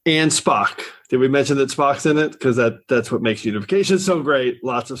 And Spock. Did we mention that Spock's in it? Because that's what makes Unification so great.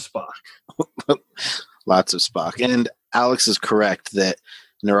 Lots of Spock. Lots of Spock. And Alex is correct that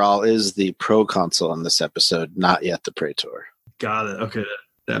Neral is the Proconsul in this episode, not yet the Praetor. Got it. Okay,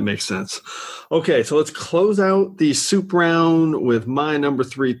 that makes sense. Okay, so let's close out the soup round with my number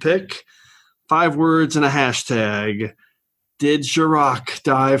 3 pick. 5 words and a hashtag. Did Jirok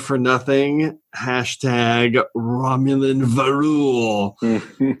die for nothing? Hashtag Romulan Varul.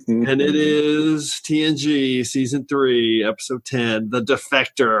 And it is TNG Season 3, Episode 10, The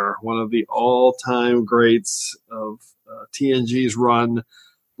Defector, one of the all-time greats of TNG's run.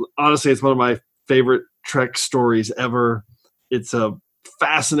 Honestly, it's one of my favorite Trek stories ever. It's a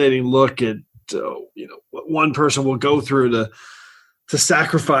fascinating look at what one person will go through to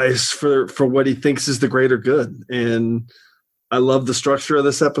sacrifice for what he thinks is the greater good. And I love the structure of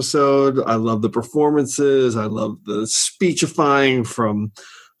this episode. I love the performances. I love the speechifying from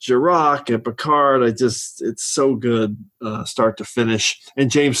Jirac and Picard. It's so good, start to finish. And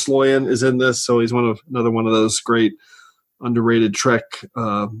James Sloyan is in this, so he's another one of those great underrated Trek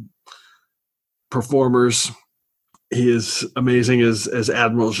performers. He is amazing as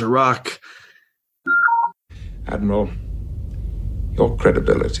Admiral Jirac. Admiral, your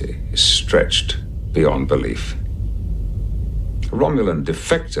credibility is stretched beyond belief. A Romulan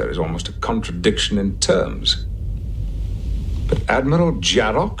defector is almost a contradiction in terms. But Admiral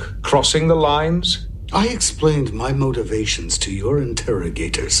Jarok crossing the lines? I explained my motivations to your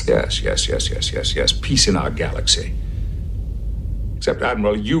interrogators. Yes. Peace in our galaxy. Except,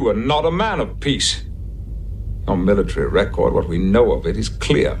 Admiral, you are not a man of peace. Your military record, what we know of it, is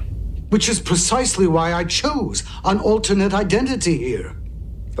clear. Which is precisely why I chose an alternate identity here.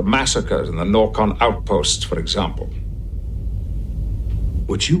 The massacres in the Norcon outposts, for example.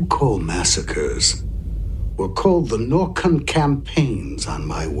 What you call massacres were called the Norcon campaigns on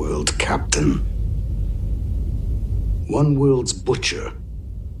my world, Captain. One world's butcher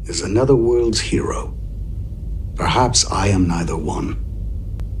is another world's hero. Perhaps I am neither one.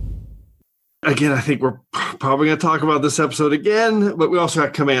 Again, I think we're probably going to talk about this episode again, but we also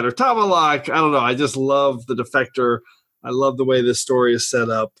got Commander Tomalak. I don't know. I just love the Defector. I love the way this story is set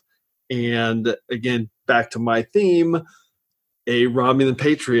up. And again, back to my theme, a Romulan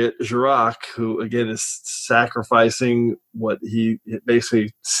patriot, Jirac, who again is sacrificing what he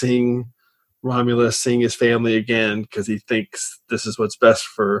basically seeing Romulus, seeing his family again, because he thinks this is what's best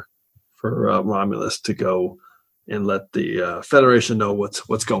for Romulus to go and let the Federation know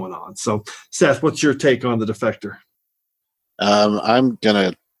what's going on. So, Seth, what's your take on the Defector? I'm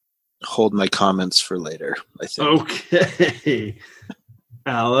gonna hold my comments for later, I think. Okay,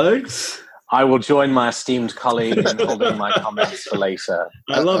 Alex. I will join my esteemed colleague in holding my comments for later.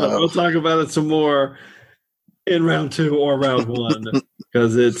 I love it. We'll talk about it some more in round 2 or round 1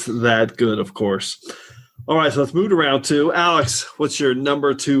 because it's that good, of course. All right, so let's move to round 2. Alex, what's your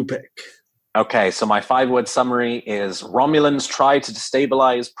number 2 pick? Okay, so my 5-word summary is Romulans try to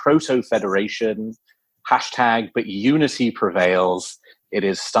destabilize Proto-Federation, but unity prevails. It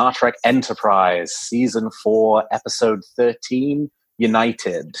is Star Trek Enterprise, Season 4, Episode 13,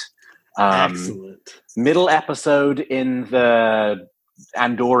 United. Excellent. Middle episode in the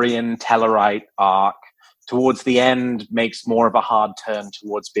Andorian Tellarite arc. Towards the end, makes more of a hard turn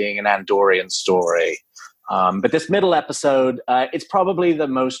towards being an Andorian story. But this middle episode, it's probably the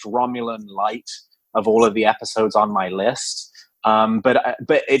most Romulan light of all of the episodes on my list. But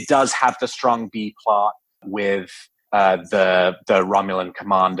it does have the strong B plot with the Romulan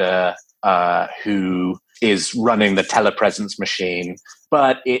commander who is running the telepresence machine.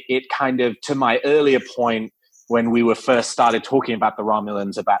 But it kind of, to my earlier point, when we were first started talking about the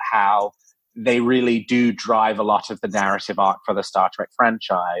Romulans, about how they really do drive a lot of the narrative arc for the Star Trek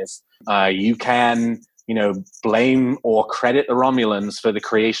franchise. You can, blame or credit the Romulans for the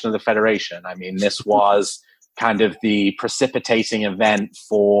creation of the Federation. I mean, this was kind of the precipitating event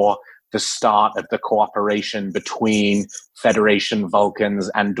for the start of the cooperation between Federation,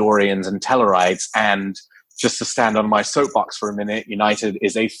 Vulcans, Andorians, and Tellarites. And just to stand on my soapbox for a minute, United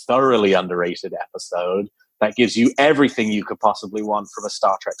is a thoroughly underrated episode that gives you everything you could possibly want from a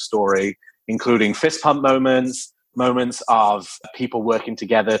Star Trek story, including fist pump moments of people working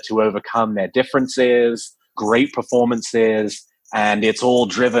together to overcome their differences, great performances, and it's all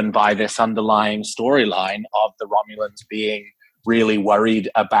driven by this underlying storyline of the Romulans being really worried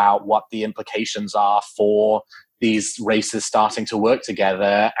about what the implications are for these races starting to work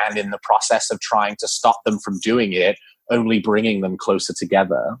together, and in the process of trying to stop them from doing it, only bringing them closer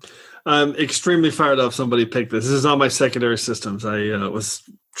together. I'm extremely fired up somebody picked this. This is on my secondary systems. I was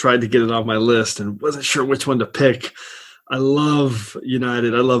trying to get it off my list and wasn't sure which one to pick. I love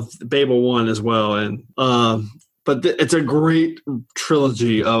United. I love Babel 1 as well. And but it's a great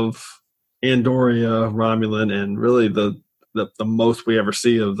trilogy of Andoria, Romulan, and really the most we ever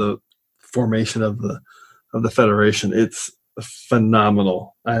see of the formation of the Federation. It's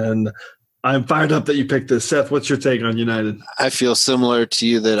phenomenal. And I'm fired up that you picked this. Seth, what's your take on United? I feel similar to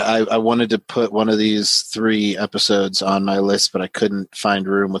you that I wanted to put one of these 3 episodes on my list, but I couldn't find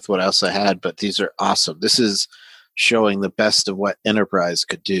room with what else I had. But these are awesome. This is showing the best of what Enterprise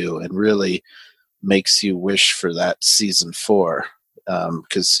could do and really makes you wish for that season 4.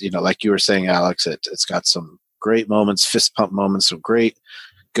 Because, like you were saying, Alex, it's got some great moments, fist pump moments, some great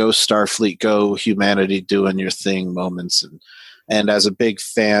go Starfleet, go humanity doing your thing moments. And as a big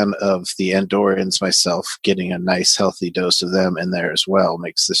fan of the Andorians myself, getting a nice, healthy dose of them in there as well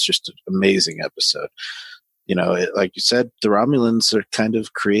makes this just an amazing episode. like you said, the Romulans are kind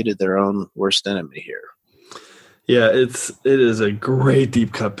of created their own worst enemy here. Yeah, it is a great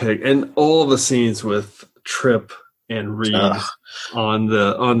deep cut pick, and all the scenes with Trip and Reed on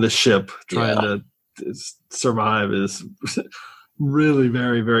the ship trying to survive is really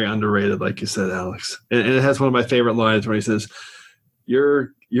very, very underrated, like you said, Alex. And it has one of my favorite lines where he says,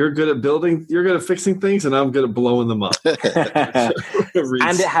 "You're good at building, you're good at fixing things, and I'm good at blowing them up." And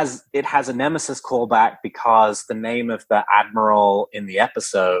it has a Nemesis callback because the name of the admiral in the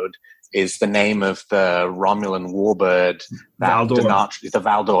episode is the name of the Romulan warbird, the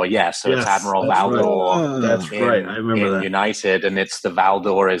Valdor. Yeah, so it's Admiral Valdor. Right. That's right. I remember that. United, and it's the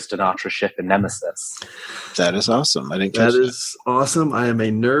Valdor is Dinatra's ship in Nemesis. That is awesome. I didn't. That is awesome. I am a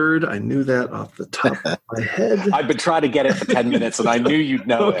nerd. I knew that off the top of my head. I've been trying to get it for 10 minutes, and I knew you'd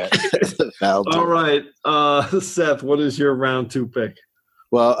know it. All right, Seth, what is your round 2 pick?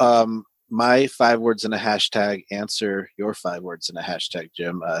 Well, my 5 words in a hashtag answer your 5 words in a hashtag,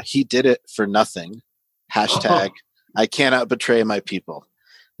 Jim. He did it for nothing. Hashtag I cannot betray my people.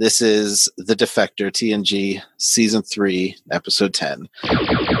 This is The Defector, TNG, Season 3, Episode 10.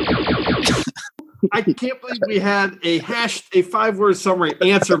 I can't believe we had a 5-word summary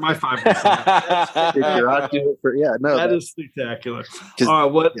answer my 5 words. That is spectacular.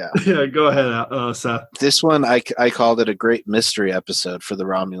 All right, go ahead, Seth. This one, I called it a great mystery episode for the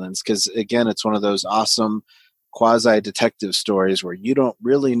Romulans because, again, it's one of those awesome quasi-detective stories where you don't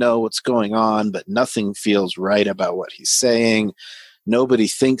really know what's going on, but nothing feels right about what he's saying. Nobody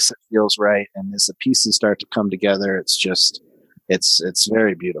thinks it feels right, and as the pieces start to come together, it's just... It's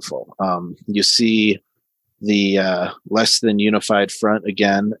very beautiful. You see the less than unified front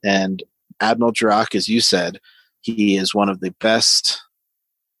again, and Admiral Jirach, as you said, he is one of the best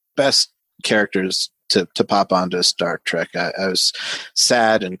characters to pop onto Star Trek. I was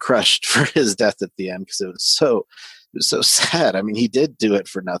sad and crushed for his death at the end because it was so sad. I mean, he did do it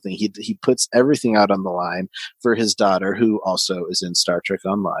for nothing. He puts everything out on the line for his daughter, who also is in Star Trek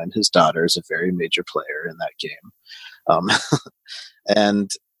Online. His daughter is a very major player in that game. And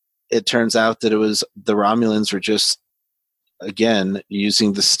it turns out that it was the Romulans were just, again,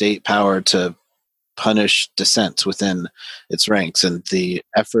 using the state power to punish dissent within its ranks, and the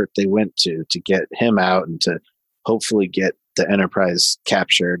effort they went to get him out and to hopefully get the Enterprise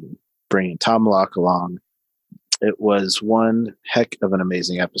captured and bringing Tomalak along. It was one heck of an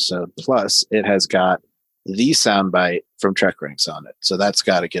amazing episode. Plus, it has got the soundbite from Trek Ranks on it. So that's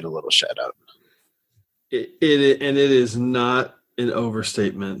got to get a little shout out. It is not an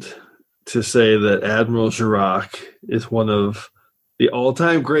overstatement to say that Admiral Jirach is one of the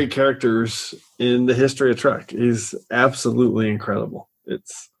all-time great characters in the history of Trek. He's absolutely incredible.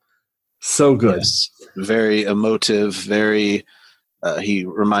 It's so good. Yes. Very emotive, very... he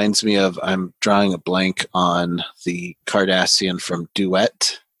reminds me of, I'm drawing a blank on the Cardassian from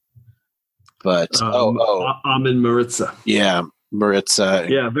Duet. But, Amin Maritza. Yeah, Maritza.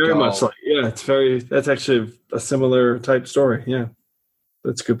 Yeah, very much like. Yeah, that's actually a similar type story. Yeah,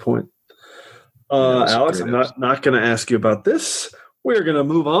 that's a good point. Alex, I'm not going to ask you about this. We're going to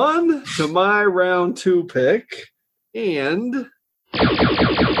move on to my round 2 pick. And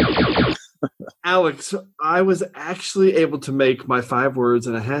Alex, I was actually able to make my 5 words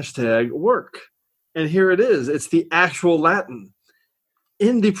and a hashtag work. And here it is. It's the actual Latin.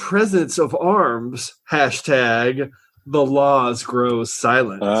 In the presence of arms, hashtag the laws grow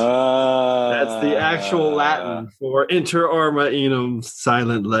silent. That's the actual Latin for Inter Arma Enum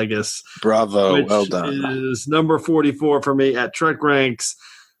Silent Legis. Bravo, well done. Is number 44 for me at Trek Ranks.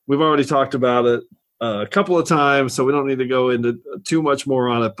 We've already talked about it a couple of times, so we don't need to go into too much more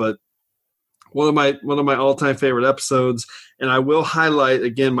on it, but one of my all-time favorite episodes, and I will highlight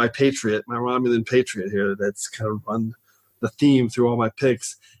again my Patriot, my Romulan Patriot here that's kind of run the theme through all my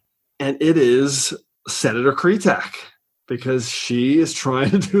picks, and it is Senator Kretak, because she is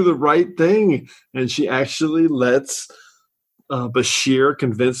trying to do the right thing, and she actually lets Bashir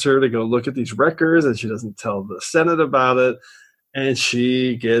convince her to go look at these records, and she doesn't tell the Senate about it, and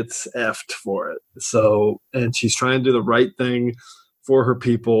she gets effed for it. So, and she's trying to do the right thing for her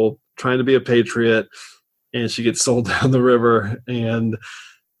people, trying to be a patriot, and she gets sold down the river, and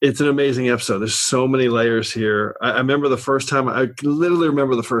it's an amazing episode. There's so many layers here. I remember the first time, I literally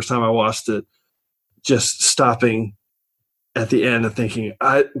remember the first time I watched it, just stopping at the end and thinking,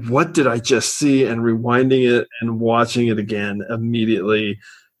 what did I just see? And rewinding it and watching it again immediately,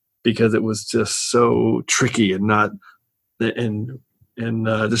 because it was just so tricky and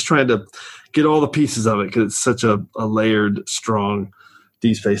just trying to get all the pieces of it, because it's such a layered, strong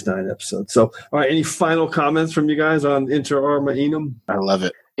Deep Space Nine episode. So, all right, any final comments from you guys on Inter Arma Enum? I love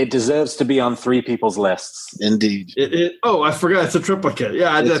it. It deserves to be on 3 people's lists. Indeed. I forgot. It's a triplicate.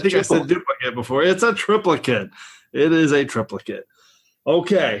 Yeah, I think I said duplicate before. It's a triplicate. It is a triplicate.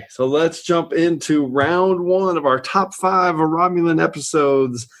 Okay, so let's jump into round 1 of our top 5 Romulan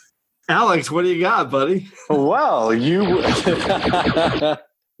episodes. Alex, what do you got, buddy? Well, you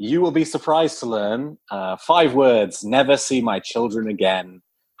will be surprised to learn 5 words. Never see my children again.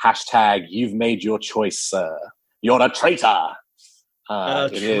 # you've made your choice, sir. You're a traitor.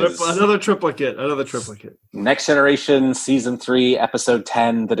 Another triplicate. Next Generation, Season 3, Episode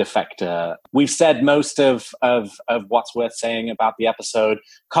 10, The Defector. We've said most of what's worth saying about the episode. A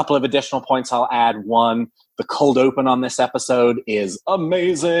couple of additional points I'll add. 1, the cold open on this episode is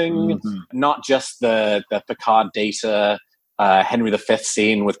amazing. Mm-hmm. Not just the Picard Data Henry V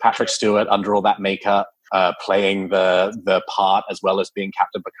scene with Patrick Stewart under all that makeup, playing the part as well as being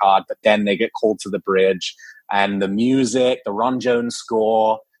Captain Picard, but then they get called to the bridge, and the music, the Ron Jones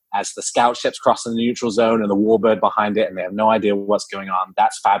score, as the scout ships crossing the neutral zone and the warbird behind it, and they have no idea what's going on.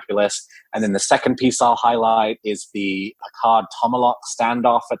 That's fabulous. And then the second piece I'll highlight is the Picard-Tomalak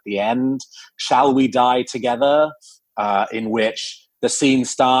standoff at the end. Shall we die together? In which the scene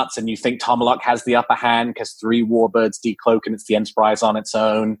starts and you think Tomalak has the upper hand because 3 warbirds decloak and it's the Enterprise on its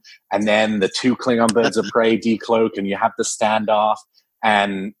own. And then the 2 Klingon birds of prey decloak and you have the standoff.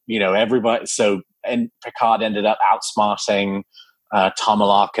 And, everybody... And Picard ended up outsmarting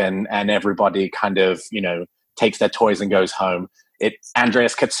Tomalak, and everybody kind of, takes their toys and goes home.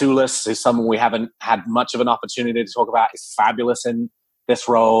 Andreas Katsoulis is someone we haven't had much of an opportunity to talk about. Is fabulous in this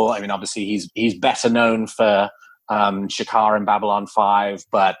role. I mean, obviously he's better known for Shakaar in Babylon 5,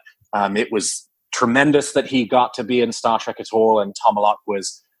 but it was tremendous that he got to be in Star Trek at all, and Tomalak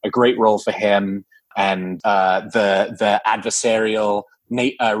was a great role for him. And the adversarial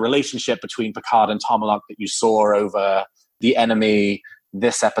relationship between Picard and Tomalak that you saw over the enemy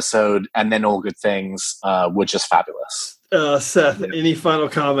this episode, and then All Good Things, were just fabulous. Seth, any final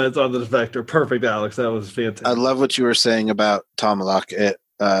comments on the Defector? Perfect, Alex. That was fantastic. I love what you were saying about Tomalak.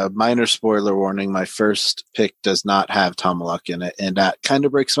 Minor spoiler warning, my first pick does not have Tomalak in it, and that kind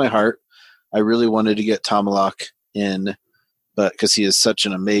of breaks my heart. I really wanted to get Tomalak in, but because he is such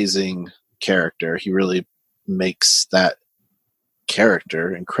an amazing character, he really makes that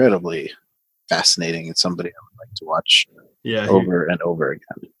character incredibly fascinating and somebody I would like to watch over and over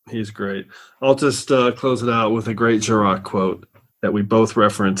again. He's great. I'll just close it out with a great Jurok quote that we both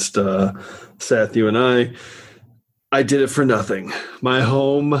referenced, Seth, you and I did it for nothing. My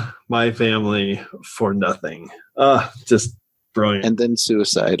home, my family, for nothing. Just brilliant. And then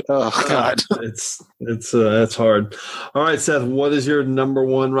suicide. Oh God, it's hard. All right, Seth, what is your number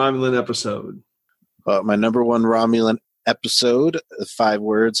 1 Romulan episode? My number 1 Romulan episode, the 5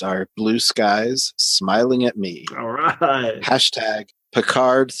 words are Blue Skies, Smiling at Me. All right. #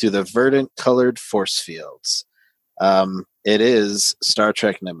 Picard through the verdant colored force fields. It is Star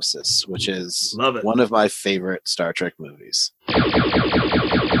Trek Nemesis, which is one of my favorite Star Trek movies.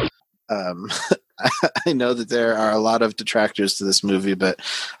 I know that there are a lot of detractors to this movie, but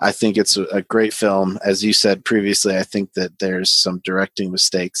I think it's a great film. As you said previously, I think that there's some directing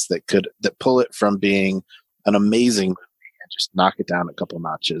mistakes that pull it from being an amazing movie and just knock it down a couple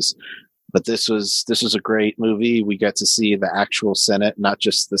notches. But this was a great movie. We get to see the actual Senate, not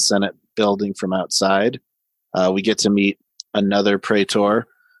just the Senate building from outside. We get to meet another Praetor.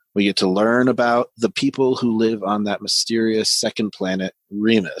 We get to learn about the people who live on that mysterious second planet,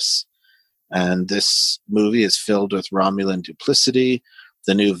 Remus. And this movie is filled with Romulan duplicity.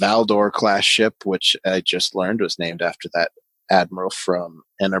 The new Valdor class ship, which I just learned was named after that admiral from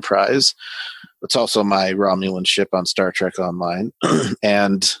Enterprise. It's also my Romulan ship on Star Trek Online.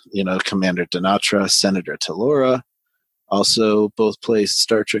 And, Commander Denatra, Senator Talora, also both play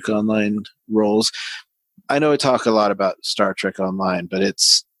Star Trek Online roles. I know I talk a lot about Star Trek Online, but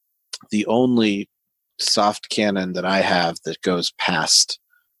it's the only soft canon that I have that goes past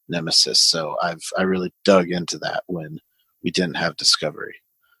Nemesis. So I really dug into that when we didn't have Discovery.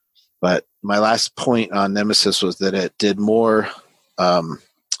 But my last point on Nemesis was that it did more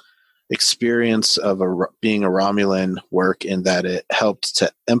experience of being a Romulan work in that it helped to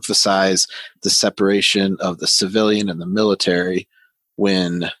emphasize the separation of the civilian and the military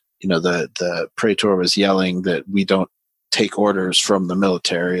when the Praetor was yelling that we don't take orders from the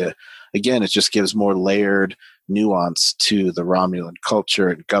military. Again, it just gives more layered nuance to the Romulan culture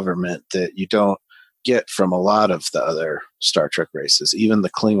and government that you don't get from a lot of the other Star Trek races. Even the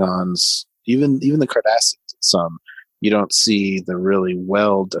Klingons, even the Cardassians, some you don't see the really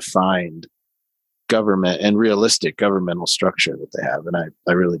well-defined government and realistic governmental structure that they have. And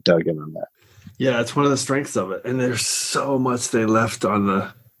I really dug in on that. Yeah, it's one of the strengths of it. And there's so much they left on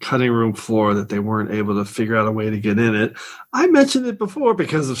cutting room floor that they weren't able to figure out a way to get in it. I mentioned it before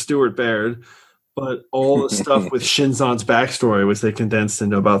because of Stuart Baird, but all the stuff with Shinzon's backstory, which they condensed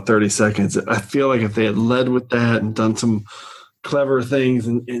into about 30 seconds, I feel like if they had led with that and done some clever things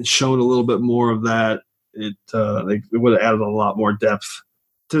and shown a little bit more of that, it would have added a lot more depth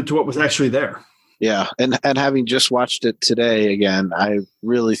to what was actually there. Yeah, and having just watched it today again, I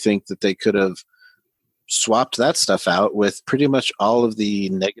really think that they could have swapped that stuff out with pretty much all of the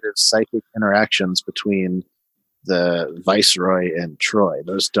negative psychic interactions between the Viceroy and Troy.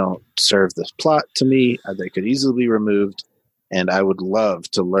 Those don't serve the plot to me. They could easily be removed, and I would love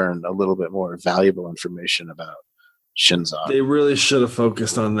to learn a little bit more valuable information about Shinzon. They really should have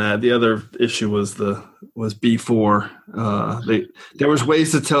focused on that. The other issue was B4. There was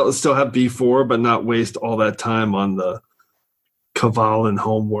ways to still have B4, but not waste all that time on the Kavalan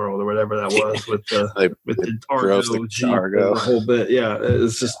homeworld or whatever that was with the Argo, the whole bit. Yeah,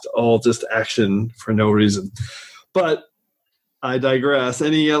 it's just all just action for no reason. But I digress.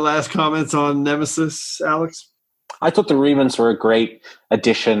 Any last comments on Nemesis, Alex? I thought the Remans were a great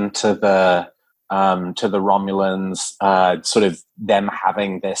addition to the Romulans. Sort of them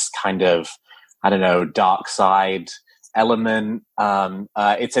having this kind of, I don't know, dark side element.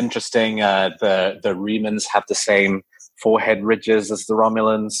 It's interesting. The Remans have the same forehead ridges as the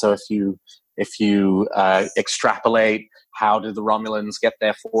Romulans. So if you extrapolate, how do the Romulans get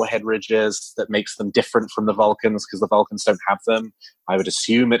their forehead ridges that makes them different from the Vulcans, because the Vulcans don't have them? I would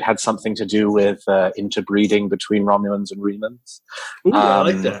assume it had something to do with interbreeding between Romulans and Remans. Ooh, I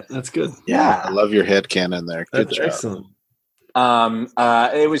like that. That's good. Yeah, I love your headcanon there. Good That's job. Excellent.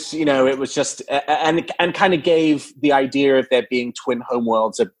 It was just and kind of gave the idea of there being twin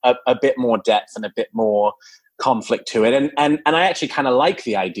homeworlds a bit more depth and a bit more conflict to it. And I actually kind of like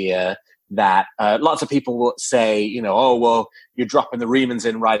the idea that lots of people will say, oh, well, you're dropping the Remans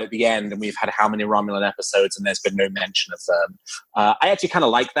in right at the end, and we've had how many Romulan episodes and there's been no mention of them. I actually kind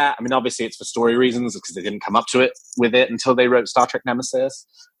of like that. I mean, obviously it's for story reasons because they didn't come up to it with it until they wrote Star Trek Nemesis.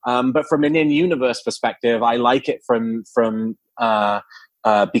 But from an in-universe perspective, I like it from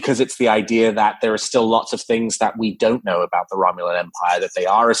because it's the idea that there are still lots of things that we don't know about the Romulan Empire, that they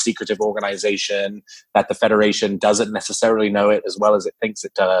are a secretive organization, that the Federation doesn't necessarily know it as well as it thinks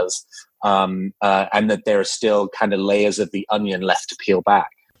it does, and that there are still kind of layers of the onion left to peel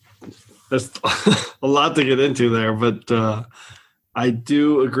back. There's a lot to get into there, but I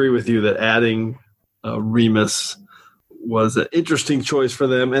do agree with you that adding Remus was an interesting choice for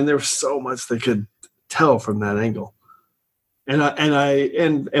them, and there was so much they could tell from that angle. And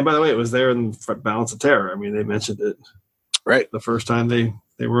by the way, it was there in Balance of Terror. I mean, they mentioned it right the first time they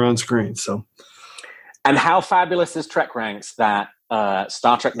were on screen. So, and how fabulous is Trek Ranks that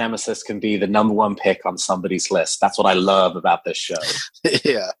Star Trek Nemesis can be the number one pick on somebody's list? That's what I love about this show.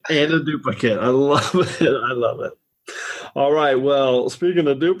 Yeah, and a duplicate. I love it. I love it. All right. Well, speaking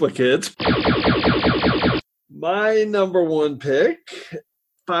of duplicates, my number one pick,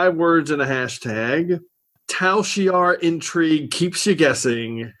 5 words and a hashtag. Tal Shiar intrigue keeps you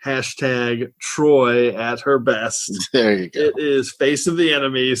guessing. Hashtag Troy at her best. There you go. It is Face of the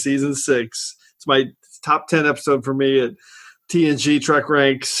Enemy, season 6. It's my top 10 episode for me at TNG Trek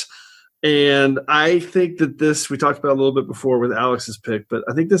Ranks. And I think that we talked about it a little bit before with Alex's pick, but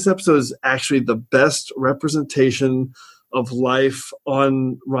I think this episode is actually the best representation of life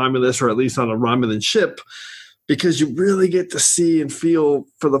on Romulus, or at least on a Romulan ship, because you really get to see and feel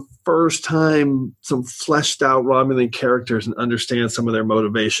for the first time some fleshed out Romulan characters and understand some of their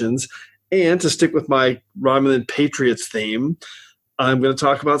motivations. And to stick with my Romulan Patriots theme, I'm going to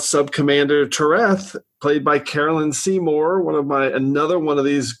talk about Sub-Commander Tereth, played by Carolyn Seymour, another one of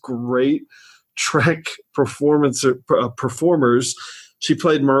these great Trek performers. She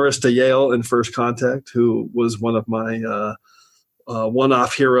played Marista Yale in First Contact, who was one of my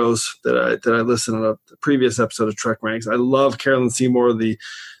one-off heroes that I listened on a previous episode of Trek Ranks. I love Carolyn Seymour, the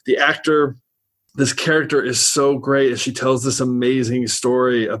actor. This character is so great as she tells this amazing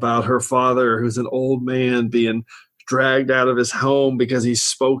story about her father, who's an old man being dragged out of his home because he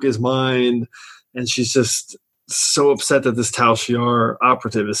spoke his mind, and she's just so upset that this Tal Shiar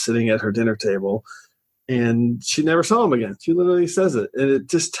operative is sitting at her dinner table, and she never saw him again. She literally says it, and it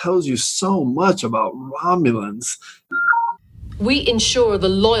just tells you so much about Romulans. We ensure the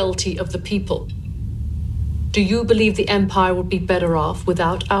loyalty of the people. Do you believe the Empire would be better off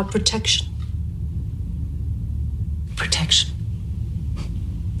without our protection? Protection?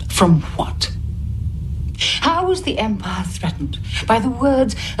 From what? How is the Empire threatened? By the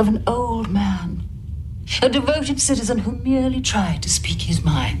words of an old man, a devoted citizen who merely tried to speak his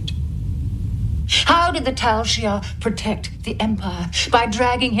mind. How did the Tal Shiar protect the Empire? By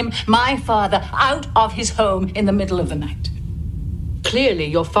dragging him, my father, out of his home in the middle of the night. Clearly,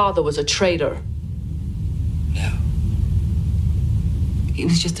 your father was a traitor. No. He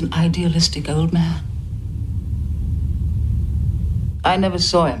was just an idealistic old man. I never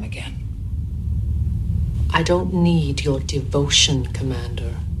saw him again. I don't need your devotion,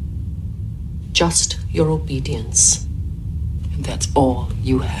 Commander. Just your obedience. And that's all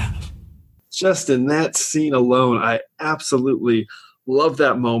you have. Just in that scene alone, I absolutely love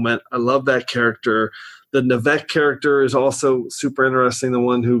that moment. I love that character. The Navek character is also super interesting, the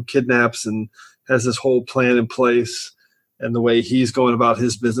one who kidnaps and has this whole plan in place. And the way he's going about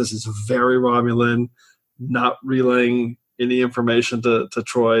his business is very Romulan, not relaying any information to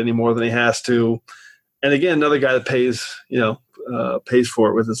Troy any more than he has to. And again, another guy that pays for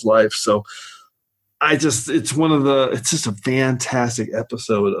it with his life. So it's just a fantastic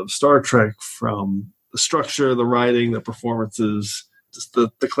episode of Star Trek, from the structure, the writing, the performances, just the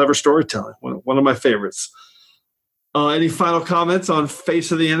clever storytelling. One of my favorites. Any final comments on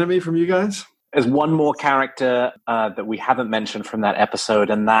Face of the Enemy from you guys? There's one more character that we haven't mentioned from that episode,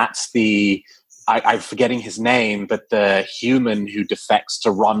 and that's I'm forgetting his name, but the human who defects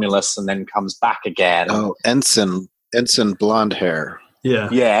to Romulus and then comes back again. Oh, Ensign blonde hair. Yeah,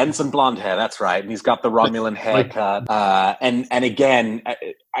 Ensign blonde hair. That's right. And he's got the Romulan haircut. And again,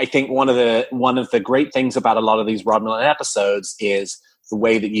 I think one of the great things about a lot of these Romulan episodes is the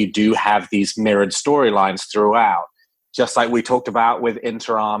way that you do have these mirrored storylines throughout. Just like we talked about with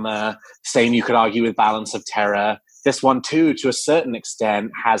Inter Arma, same you could argue with Balance of Terror. This one, too, to a certain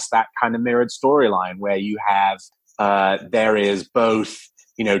extent, has that kind of mirrored storyline where you have there is both,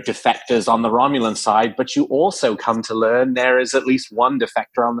 defectors on the Romulan side, but you also come to learn there is at least one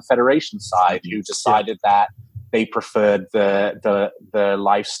defector on the Federation side who decided that they preferred the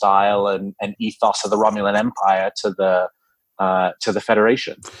lifestyle and ethos of the Romulan Empire to the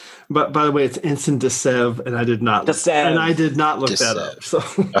Federation. But by the way, it's Ensign Desev, and I did not look that up.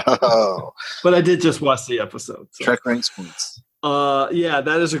 So, but I did just watch the episode. So. Trek ranks points. Yeah,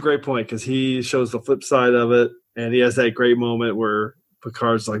 that is a great point, because he shows the flip side of it, and he has that great moment where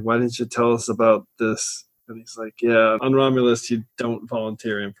Picard's like, "Why didn't you tell us about this?" And he's like, "Yeah, on Romulus, you don't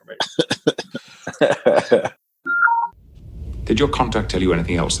volunteer information." Did your contact tell you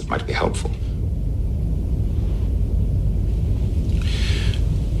anything else that might be helpful?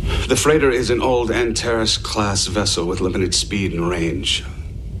 The freighter is an old Antares-class vessel with limited speed and range.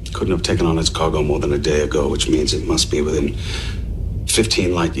 Couldn't have taken on its cargo more than a day ago, which means it must be within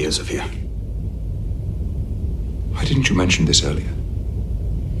 15 light years of here. Why didn't you mention this earlier?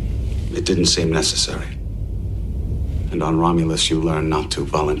 It didn't seem necessary. And on Romulus, you learn not to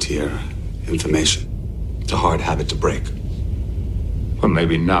volunteer information. It's a hard habit to break. Well,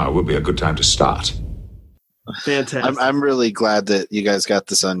 maybe now would be a good time to start. Fantastic. I'm really glad that you guys got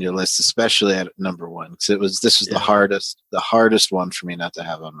this on your list, especially at number one, because this was the hardest one for me not to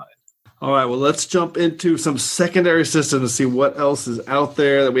have on mine. All right, well, let's jump into some secondary systems and see what else is out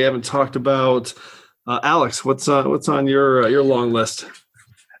there that we haven't talked about. Alex, what's on your long list?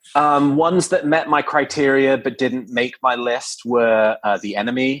 Ones that met my criteria but didn't make my list were The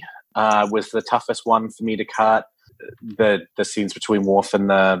Enemy was the toughest one for me to cut. The scenes between Worf and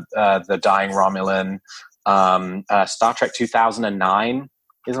the dying Romulan. Star Trek 2009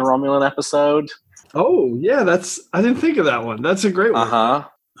 is a Romulan episode. Oh, yeah, I didn't think of that one. That's a great one. Uh-huh.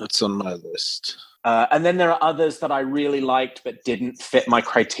 That's on my list. And then there are others that I really liked but didn't fit my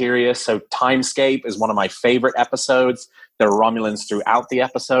criteria. So Timescape is one of my favorite episodes. There are Romulans throughout the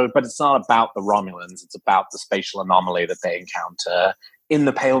episode, but it's not about the Romulans. It's about the spatial anomaly that they encounter. In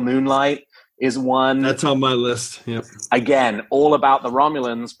the Pale Moonlight is one. That's on my list. Yep. Again, all about the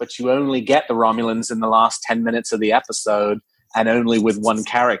Romulans, but you only get the Romulans in the last 10 minutes of the episode, and only with one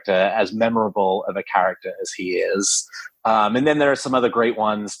character, as memorable of a character as he is. And then there are some other great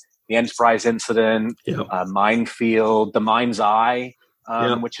ones. The Enterprise Incident, Minefield, The Mind's Eye,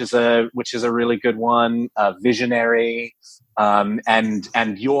 which is a really good one. Visionary,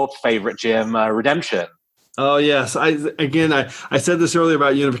 and your favorite, Jim, Redemption. Oh yes, I said this earlier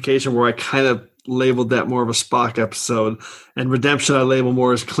about Unification, where I kind of labeled that more of a Spock episode, and Redemption I label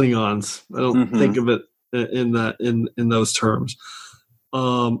more as Klingons. I don't think of it in those terms.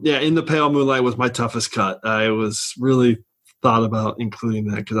 In the Pale Moonlight was my toughest cut. I was really thought about including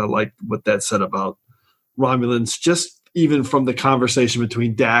that because I liked what that said about Romulans, just even from the conversation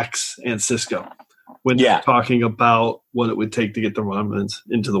between Dax and Sisko when they're talking about what it would take to get the Romulans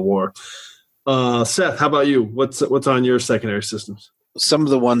into the war. Seth, how about you? What's on your secondary systems? Some of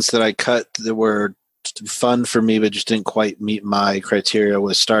the ones that I cut that were fun for me, but just didn't quite meet my criteria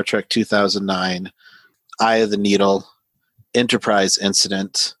was Star Trek 2009, Eye of the Needle, Enterprise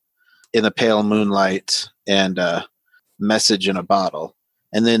Incident, In the Pale Moonlight, and Message in a Bottle.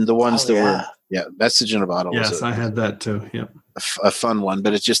 And then the ones were Message in a Bottle. Yes, I had that too. Yep. A fun one,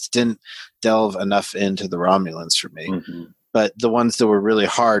 but it just didn't delve enough into the Romulans for me. Mm-hmm. But the ones that were really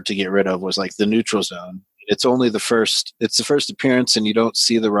hard to get rid of was like the Neutral Zone. It's the first appearance, and you don't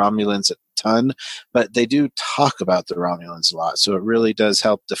see the Romulans a ton, but they do talk about the Romulans a lot. So it really does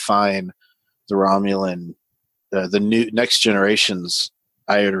help define the Romulan, the new next generation's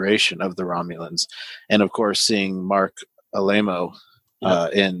iteration of the Romulans. And of course, seeing Mark Alamo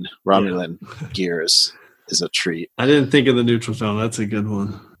in Romulan gear is a treat. I didn't think of the Neutral Zone. That's a good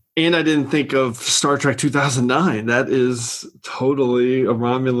one. And I didn't think of Star Trek 2009. That is totally a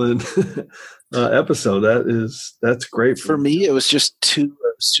Romulan episode. That's great for me. It was just too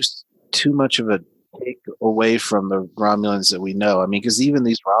much of a take away from the Romulans that we know. I mean, because even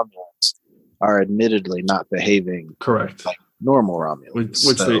these Romulans are admittedly not behaving correct like normal Romulans,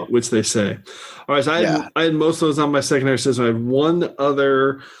 which they say. All right, so I had most of those on my secondary system. I had one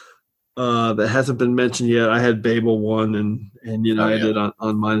other that hasn't been mentioned yet. I had Babel 1 and United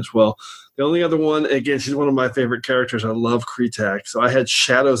on mine as well. The only other one, again, she's one of my favorite characters. I love Kretak. So I had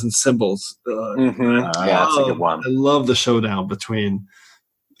Shadows and Symbols. That's a good one. I love the showdown between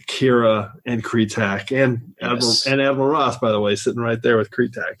Kira and Kretak and Admiral Ross, by the way, sitting right there with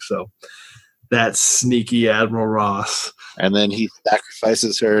Kretak. So that sneaky Admiral Ross. And then he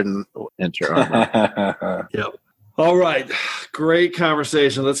sacrifices her and enter armor. Yep. All right. Great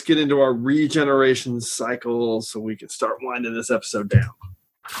conversation. Let's get into our regeneration cycle so we can start winding this episode down.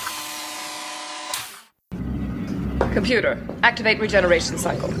 Computer, activate regeneration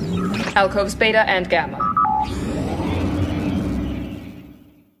cycle. Alcoves beta and gamma.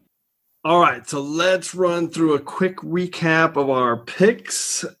 All right. So let's run through a quick recap of our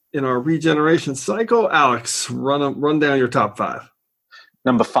picks in our regeneration cycle. Alex, run down your top 5.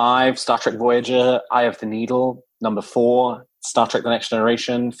 Number 5, Star Trek Voyager, Eye of the Needle. Number 4, Star Trek The Next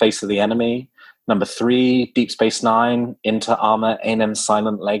Generation, Face of the Enemy. Number 3, Deep Space Nine, Inter Arma Einem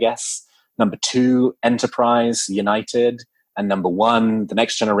Silent Leges. Number 2, Enterprise, United. And number 1, The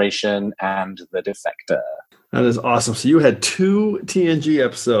Next Generation and The Defector. That is awesome. So you had 2 TNG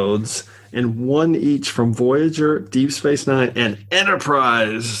episodes and 1 each from Voyager, Deep Space Nine, and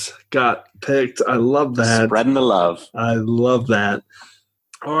Enterprise got picked. I love that. Spreading the love. I love that.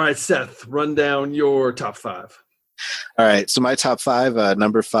 All right, Seth, run down your top 5. All right, so my top 5,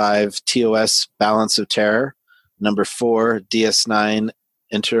 number 5, TOS, Balance of Terror. Number 4, DS9,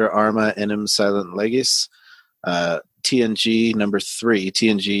 Inter Arma Einem Silent Leges. TNG, number 3,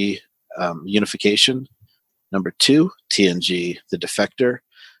 TNG Unification. Number 2, TNG The Defector.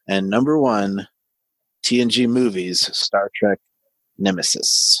 And number 1, TNG Movies, Star Trek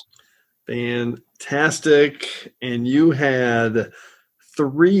Nemesis. Fantastic. And you had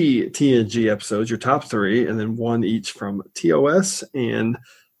 3 TNG episodes, your top 3, and then 1 each from TOS and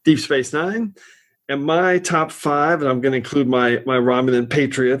Deep Space Nine. And my top 5, and I'm going to include my Romulan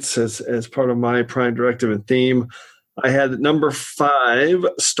Patriots as part of my Prime Directive and theme. I had number 5,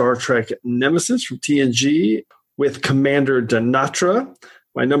 Star Trek Nemesis from TNG with Commander Denatra.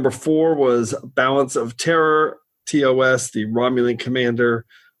 My number 4 was Balance of Terror, TOS, the Romulan Commander.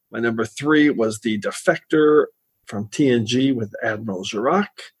 My number 3 was The Defector from TNG with Admiral Jirac.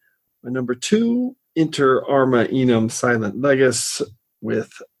 My number 2, Inter Arma Einem Silent Leges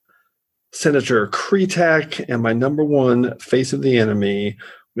with Senator Kretak. And my number 1, Face of the Enemy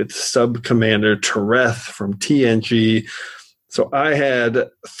with Sub Commander Tereth from TNG. So I had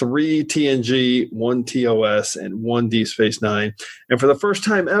 3 TNG, 1 TOS, and 1 Deep Space Nine. And for the first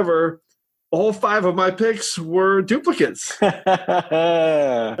time ever, all 5 of my picks were duplicates.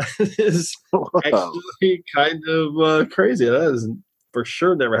 That is actually kind of crazy. That has for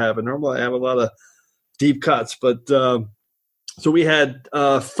sure never happened. Normally I have a lot of deep cuts. But so we had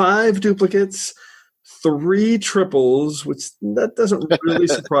 5 duplicates, 3 triples, which that doesn't really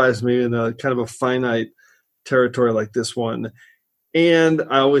surprise me in a kind of a finite territory like this one. And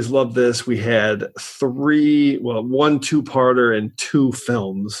I always love this. We had 1 2-parter and 2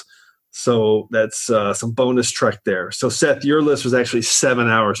 films. So that's some bonus Trek there. So Seth, your list was actually 7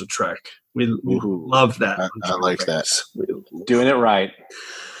 hours of Trek. We love that. I like that. Doing it right.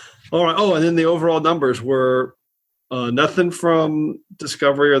 All right. Oh, and then the overall numbers were nothing from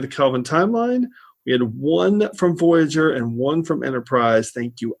Discovery or the Kelvin timeline. We had 1 from Voyager and 1 from Enterprise.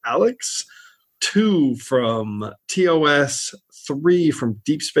 Thank you, Alex. 2 from TOS, 3 from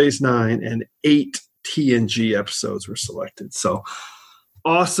Deep Space Nine, and 8 TNG episodes were selected. So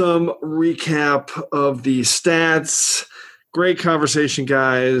Awesome recap of the stats. Great conversation,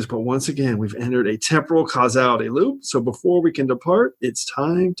 guys. But once again, we've entered a temporal causality loop. So before we can depart, it's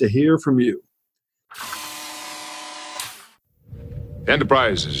time to hear from you. The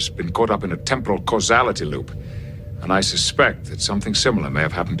Enterprise has been caught up in a temporal causality loop, and I suspect that something similar may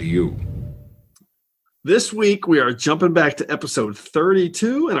have happened to you. This week, we are jumping back to episode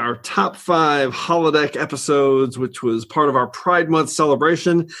 32 in our top 5 holodeck episodes, which was part of our Pride Month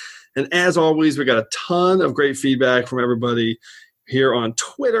celebration. And as always, we got a ton of great feedback from everybody here on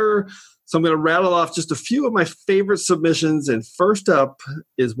Twitter. So I'm going to rattle off just a few of my favorite submissions. And first up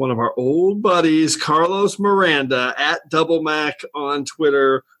is one of our old buddies, Carlos Miranda at Double Mac on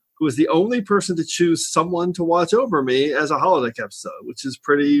Twitter, who is the only person to choose Someone to Watch Over Me as a holodeck episode, which is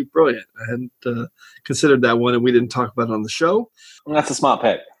pretty brilliant. I hadn't considered that one, and we didn't talk about it on the show. That's a smart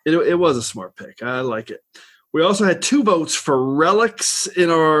pick. It was a smart pick. I like it. We also had 2 votes for relics in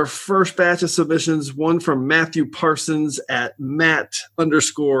our first batch of submissions, one from Matthew Parsons at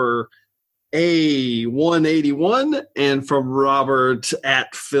Matt_A181, and from Robert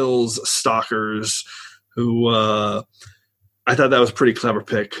at Phil's Stalkers, who I thought that was a pretty clever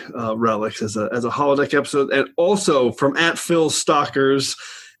pick, relics as a holodeck episode. And also from at Phil's Stalkers,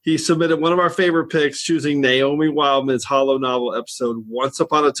 he submitted one of our favorite picks, choosing Naomi Wildman's holo novel episode Once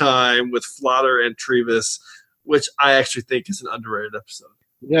Upon a Time with Flotter and Trevis, which I actually think is an underrated episode.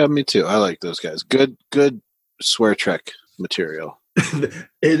 Yeah, me too. I like those guys. Good Swear Trek material.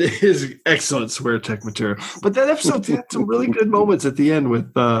 It is excellent Swear Trek material. But that episode had some really good moments at the end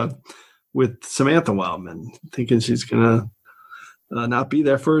with Samantha Wildman, thinking she's going to not be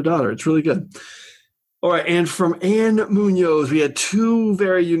there for her daughter. It's really good. All right, and from Anne Munoz, we had 2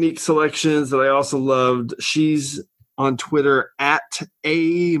 very unique selections that I also loved. She's on Twitter at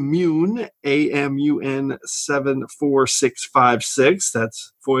AMUN, AMUN 74656.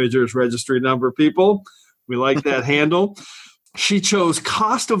 That's Voyager's registry number, people. We like that handle. She chose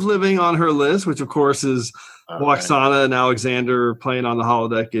Cost of Living on her list, which, of course, is Lwaxana and Alexander playing on the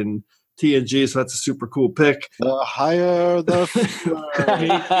holodeck in TNG, so that's a super cool pick. The higher the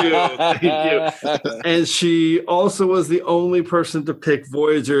Thank you. And she also was the only person to pick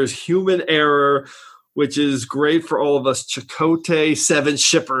Voyager's Human Error, which is great for all of us Chakotay 7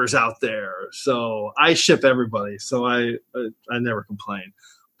 shippers out there. So I ship everybody, so I never complain.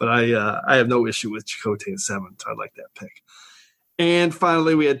 But I have no issue with Chakotay 7, so I like that pick. And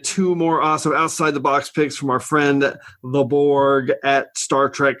finally, we had 2 more awesome outside-the-box picks from our friend The Borg at Star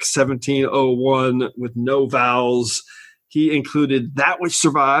Trek 1701 with no vowels. He included That Which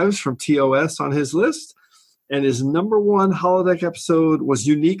Survives from TOS on his list. And his number 1 holodeck episode was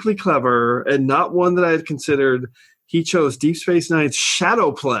uniquely clever and not one that I had considered. He chose Deep Space Nine's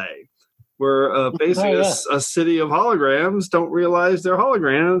Shadow Play, where basically a city of holograms don't realize they're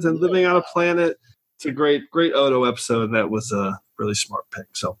holograms and living on a planet. It's a great Odo episode, and that was a really smart pick.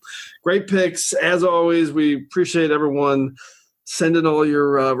 So great picks. As always, we appreciate everyone sending all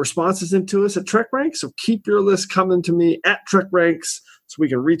your responses into us at Trek Ranks. So keep your list coming to me at Trek Ranks so we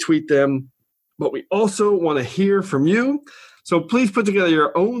can retweet them. But we also want to hear from you. So please put together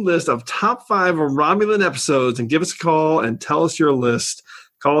your own list of top 5 Romulan episodes and give us a call and tell us your list.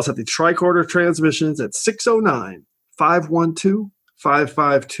 Call us at the Tricorder Transmissions at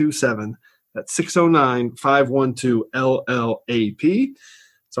 609-512-5527. That's 609-512-LLAP.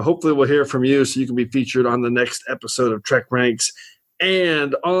 So hopefully we'll hear from you so you can be featured on the next episode of Trek Ranks.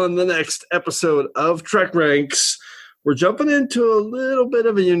 And on the next episode of Trek Ranks, we're jumping into a little bit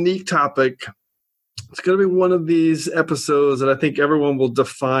of a unique topic. It's going to be one of these episodes that I think everyone will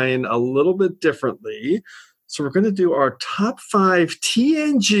define a little bit differently. So we're going to do our top 5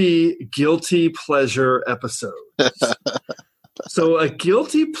 TNG guilty pleasure episodes. So a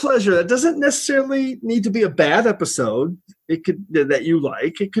guilty pleasure, that doesn't necessarily need to be a bad episode. It could that you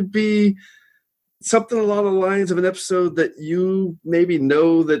like. It could be something along the lines of an episode that you maybe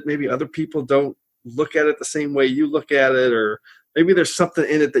know that maybe other people don't look at it the same way you look at it, or maybe there's something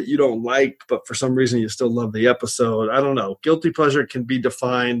in it that you don't like, but for some reason you still love the episode. I don't know. Guilty pleasure can be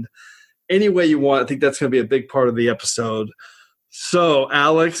defined any way you want. I think that's going to be a big part of the episode. So,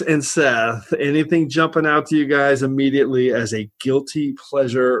 Alex and Seth, anything jumping out to you guys immediately as a guilty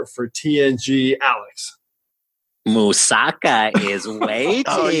pleasure for TNG? Alex. Moussaka is waiting.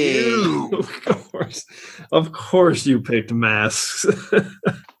 Oh, you. Of course you picked Masks.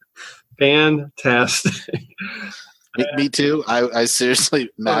 Fantastic. Me too. I seriously,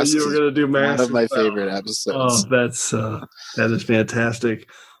 Masks you were going to do Masks. One of my favorite episodes. Oh, that is fantastic.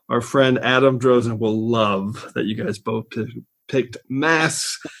 Our friend Adam Drozen will love that you guys both picked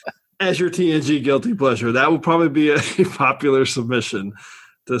Masks. as your TNG guilty pleasure. That would probably be a popular submission,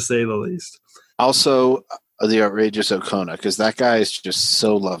 to say the least. Also, the Outrageous Okona, because that guy is just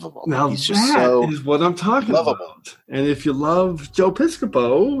so lovable. Now he's just is what I'm talking about. And if you love Joe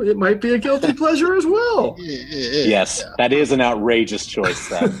Piscopo, it might be a guilty pleasure as well. Yes, that is an outrageous choice.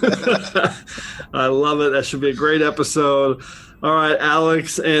 Then. I love it. That should be a great episode. All right,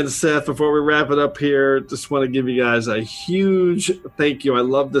 Alex and Seth, before we wrap it up here, just want to give you guys a huge thank you. I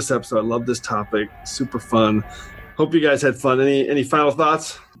love this episode. I love this topic. Super fun. Hope you guys had fun. Any final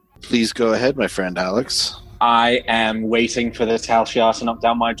thoughts? Please go ahead, my friend Alex. I am waiting for the Tal Shiar to knock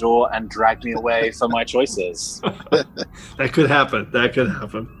down my door and drag me away for my choices. That could happen.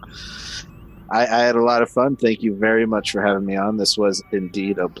 I had a lot of fun. Thank you very much for having me on. This was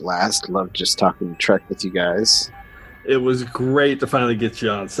indeed a blast. Love just talking Trek with you guys. It was great to finally get you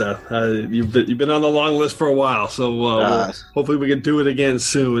on, Seth. You've been on the long list for a while, so hopefully we can do it again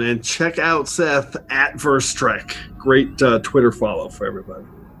soon. And check out Seth at Verse Trek. Great Twitter follow for everybody.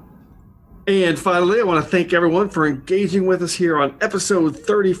 And finally, I want to thank everyone for engaging with us here on episode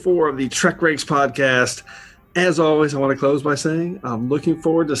 34 of the Trek Ranks podcast. As always, I want to close by saying I'm looking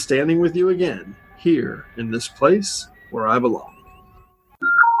forward to standing with you again here in this place where I belong.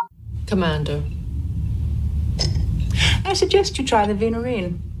 Commander. I suggest you try the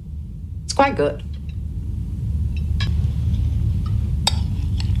Venerine. It's quite good.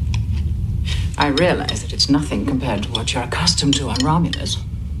 I realize that it's nothing compared to what you're accustomed to on Romulus.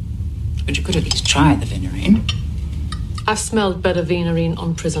 But you could at least try the Venerine. I've smelled better Venerine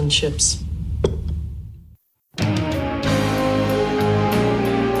on prison ships.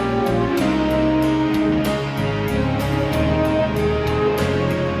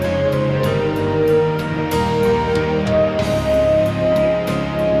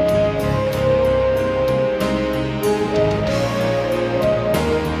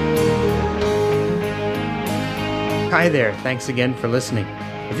 Hi there, thanks again for listening.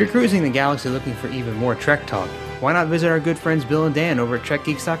 If you're cruising the galaxy looking for even more Trek talk, why not visit our good friends Bill and Dan over at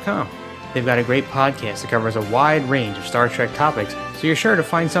TrekGeeks.com? They've got a great podcast that covers a wide range of Star Trek topics, so you're sure to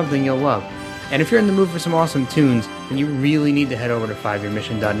find something you'll love. And if you're in the mood for some awesome tunes, then you really need to head over to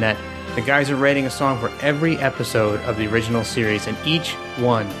 5yearmission.net. The guys are writing a song for every episode of the original series, and each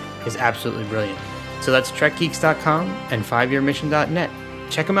one is absolutely brilliant. So that's TrekGeeks.com and 5yearmission.net.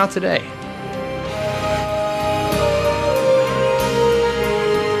 Check them out today.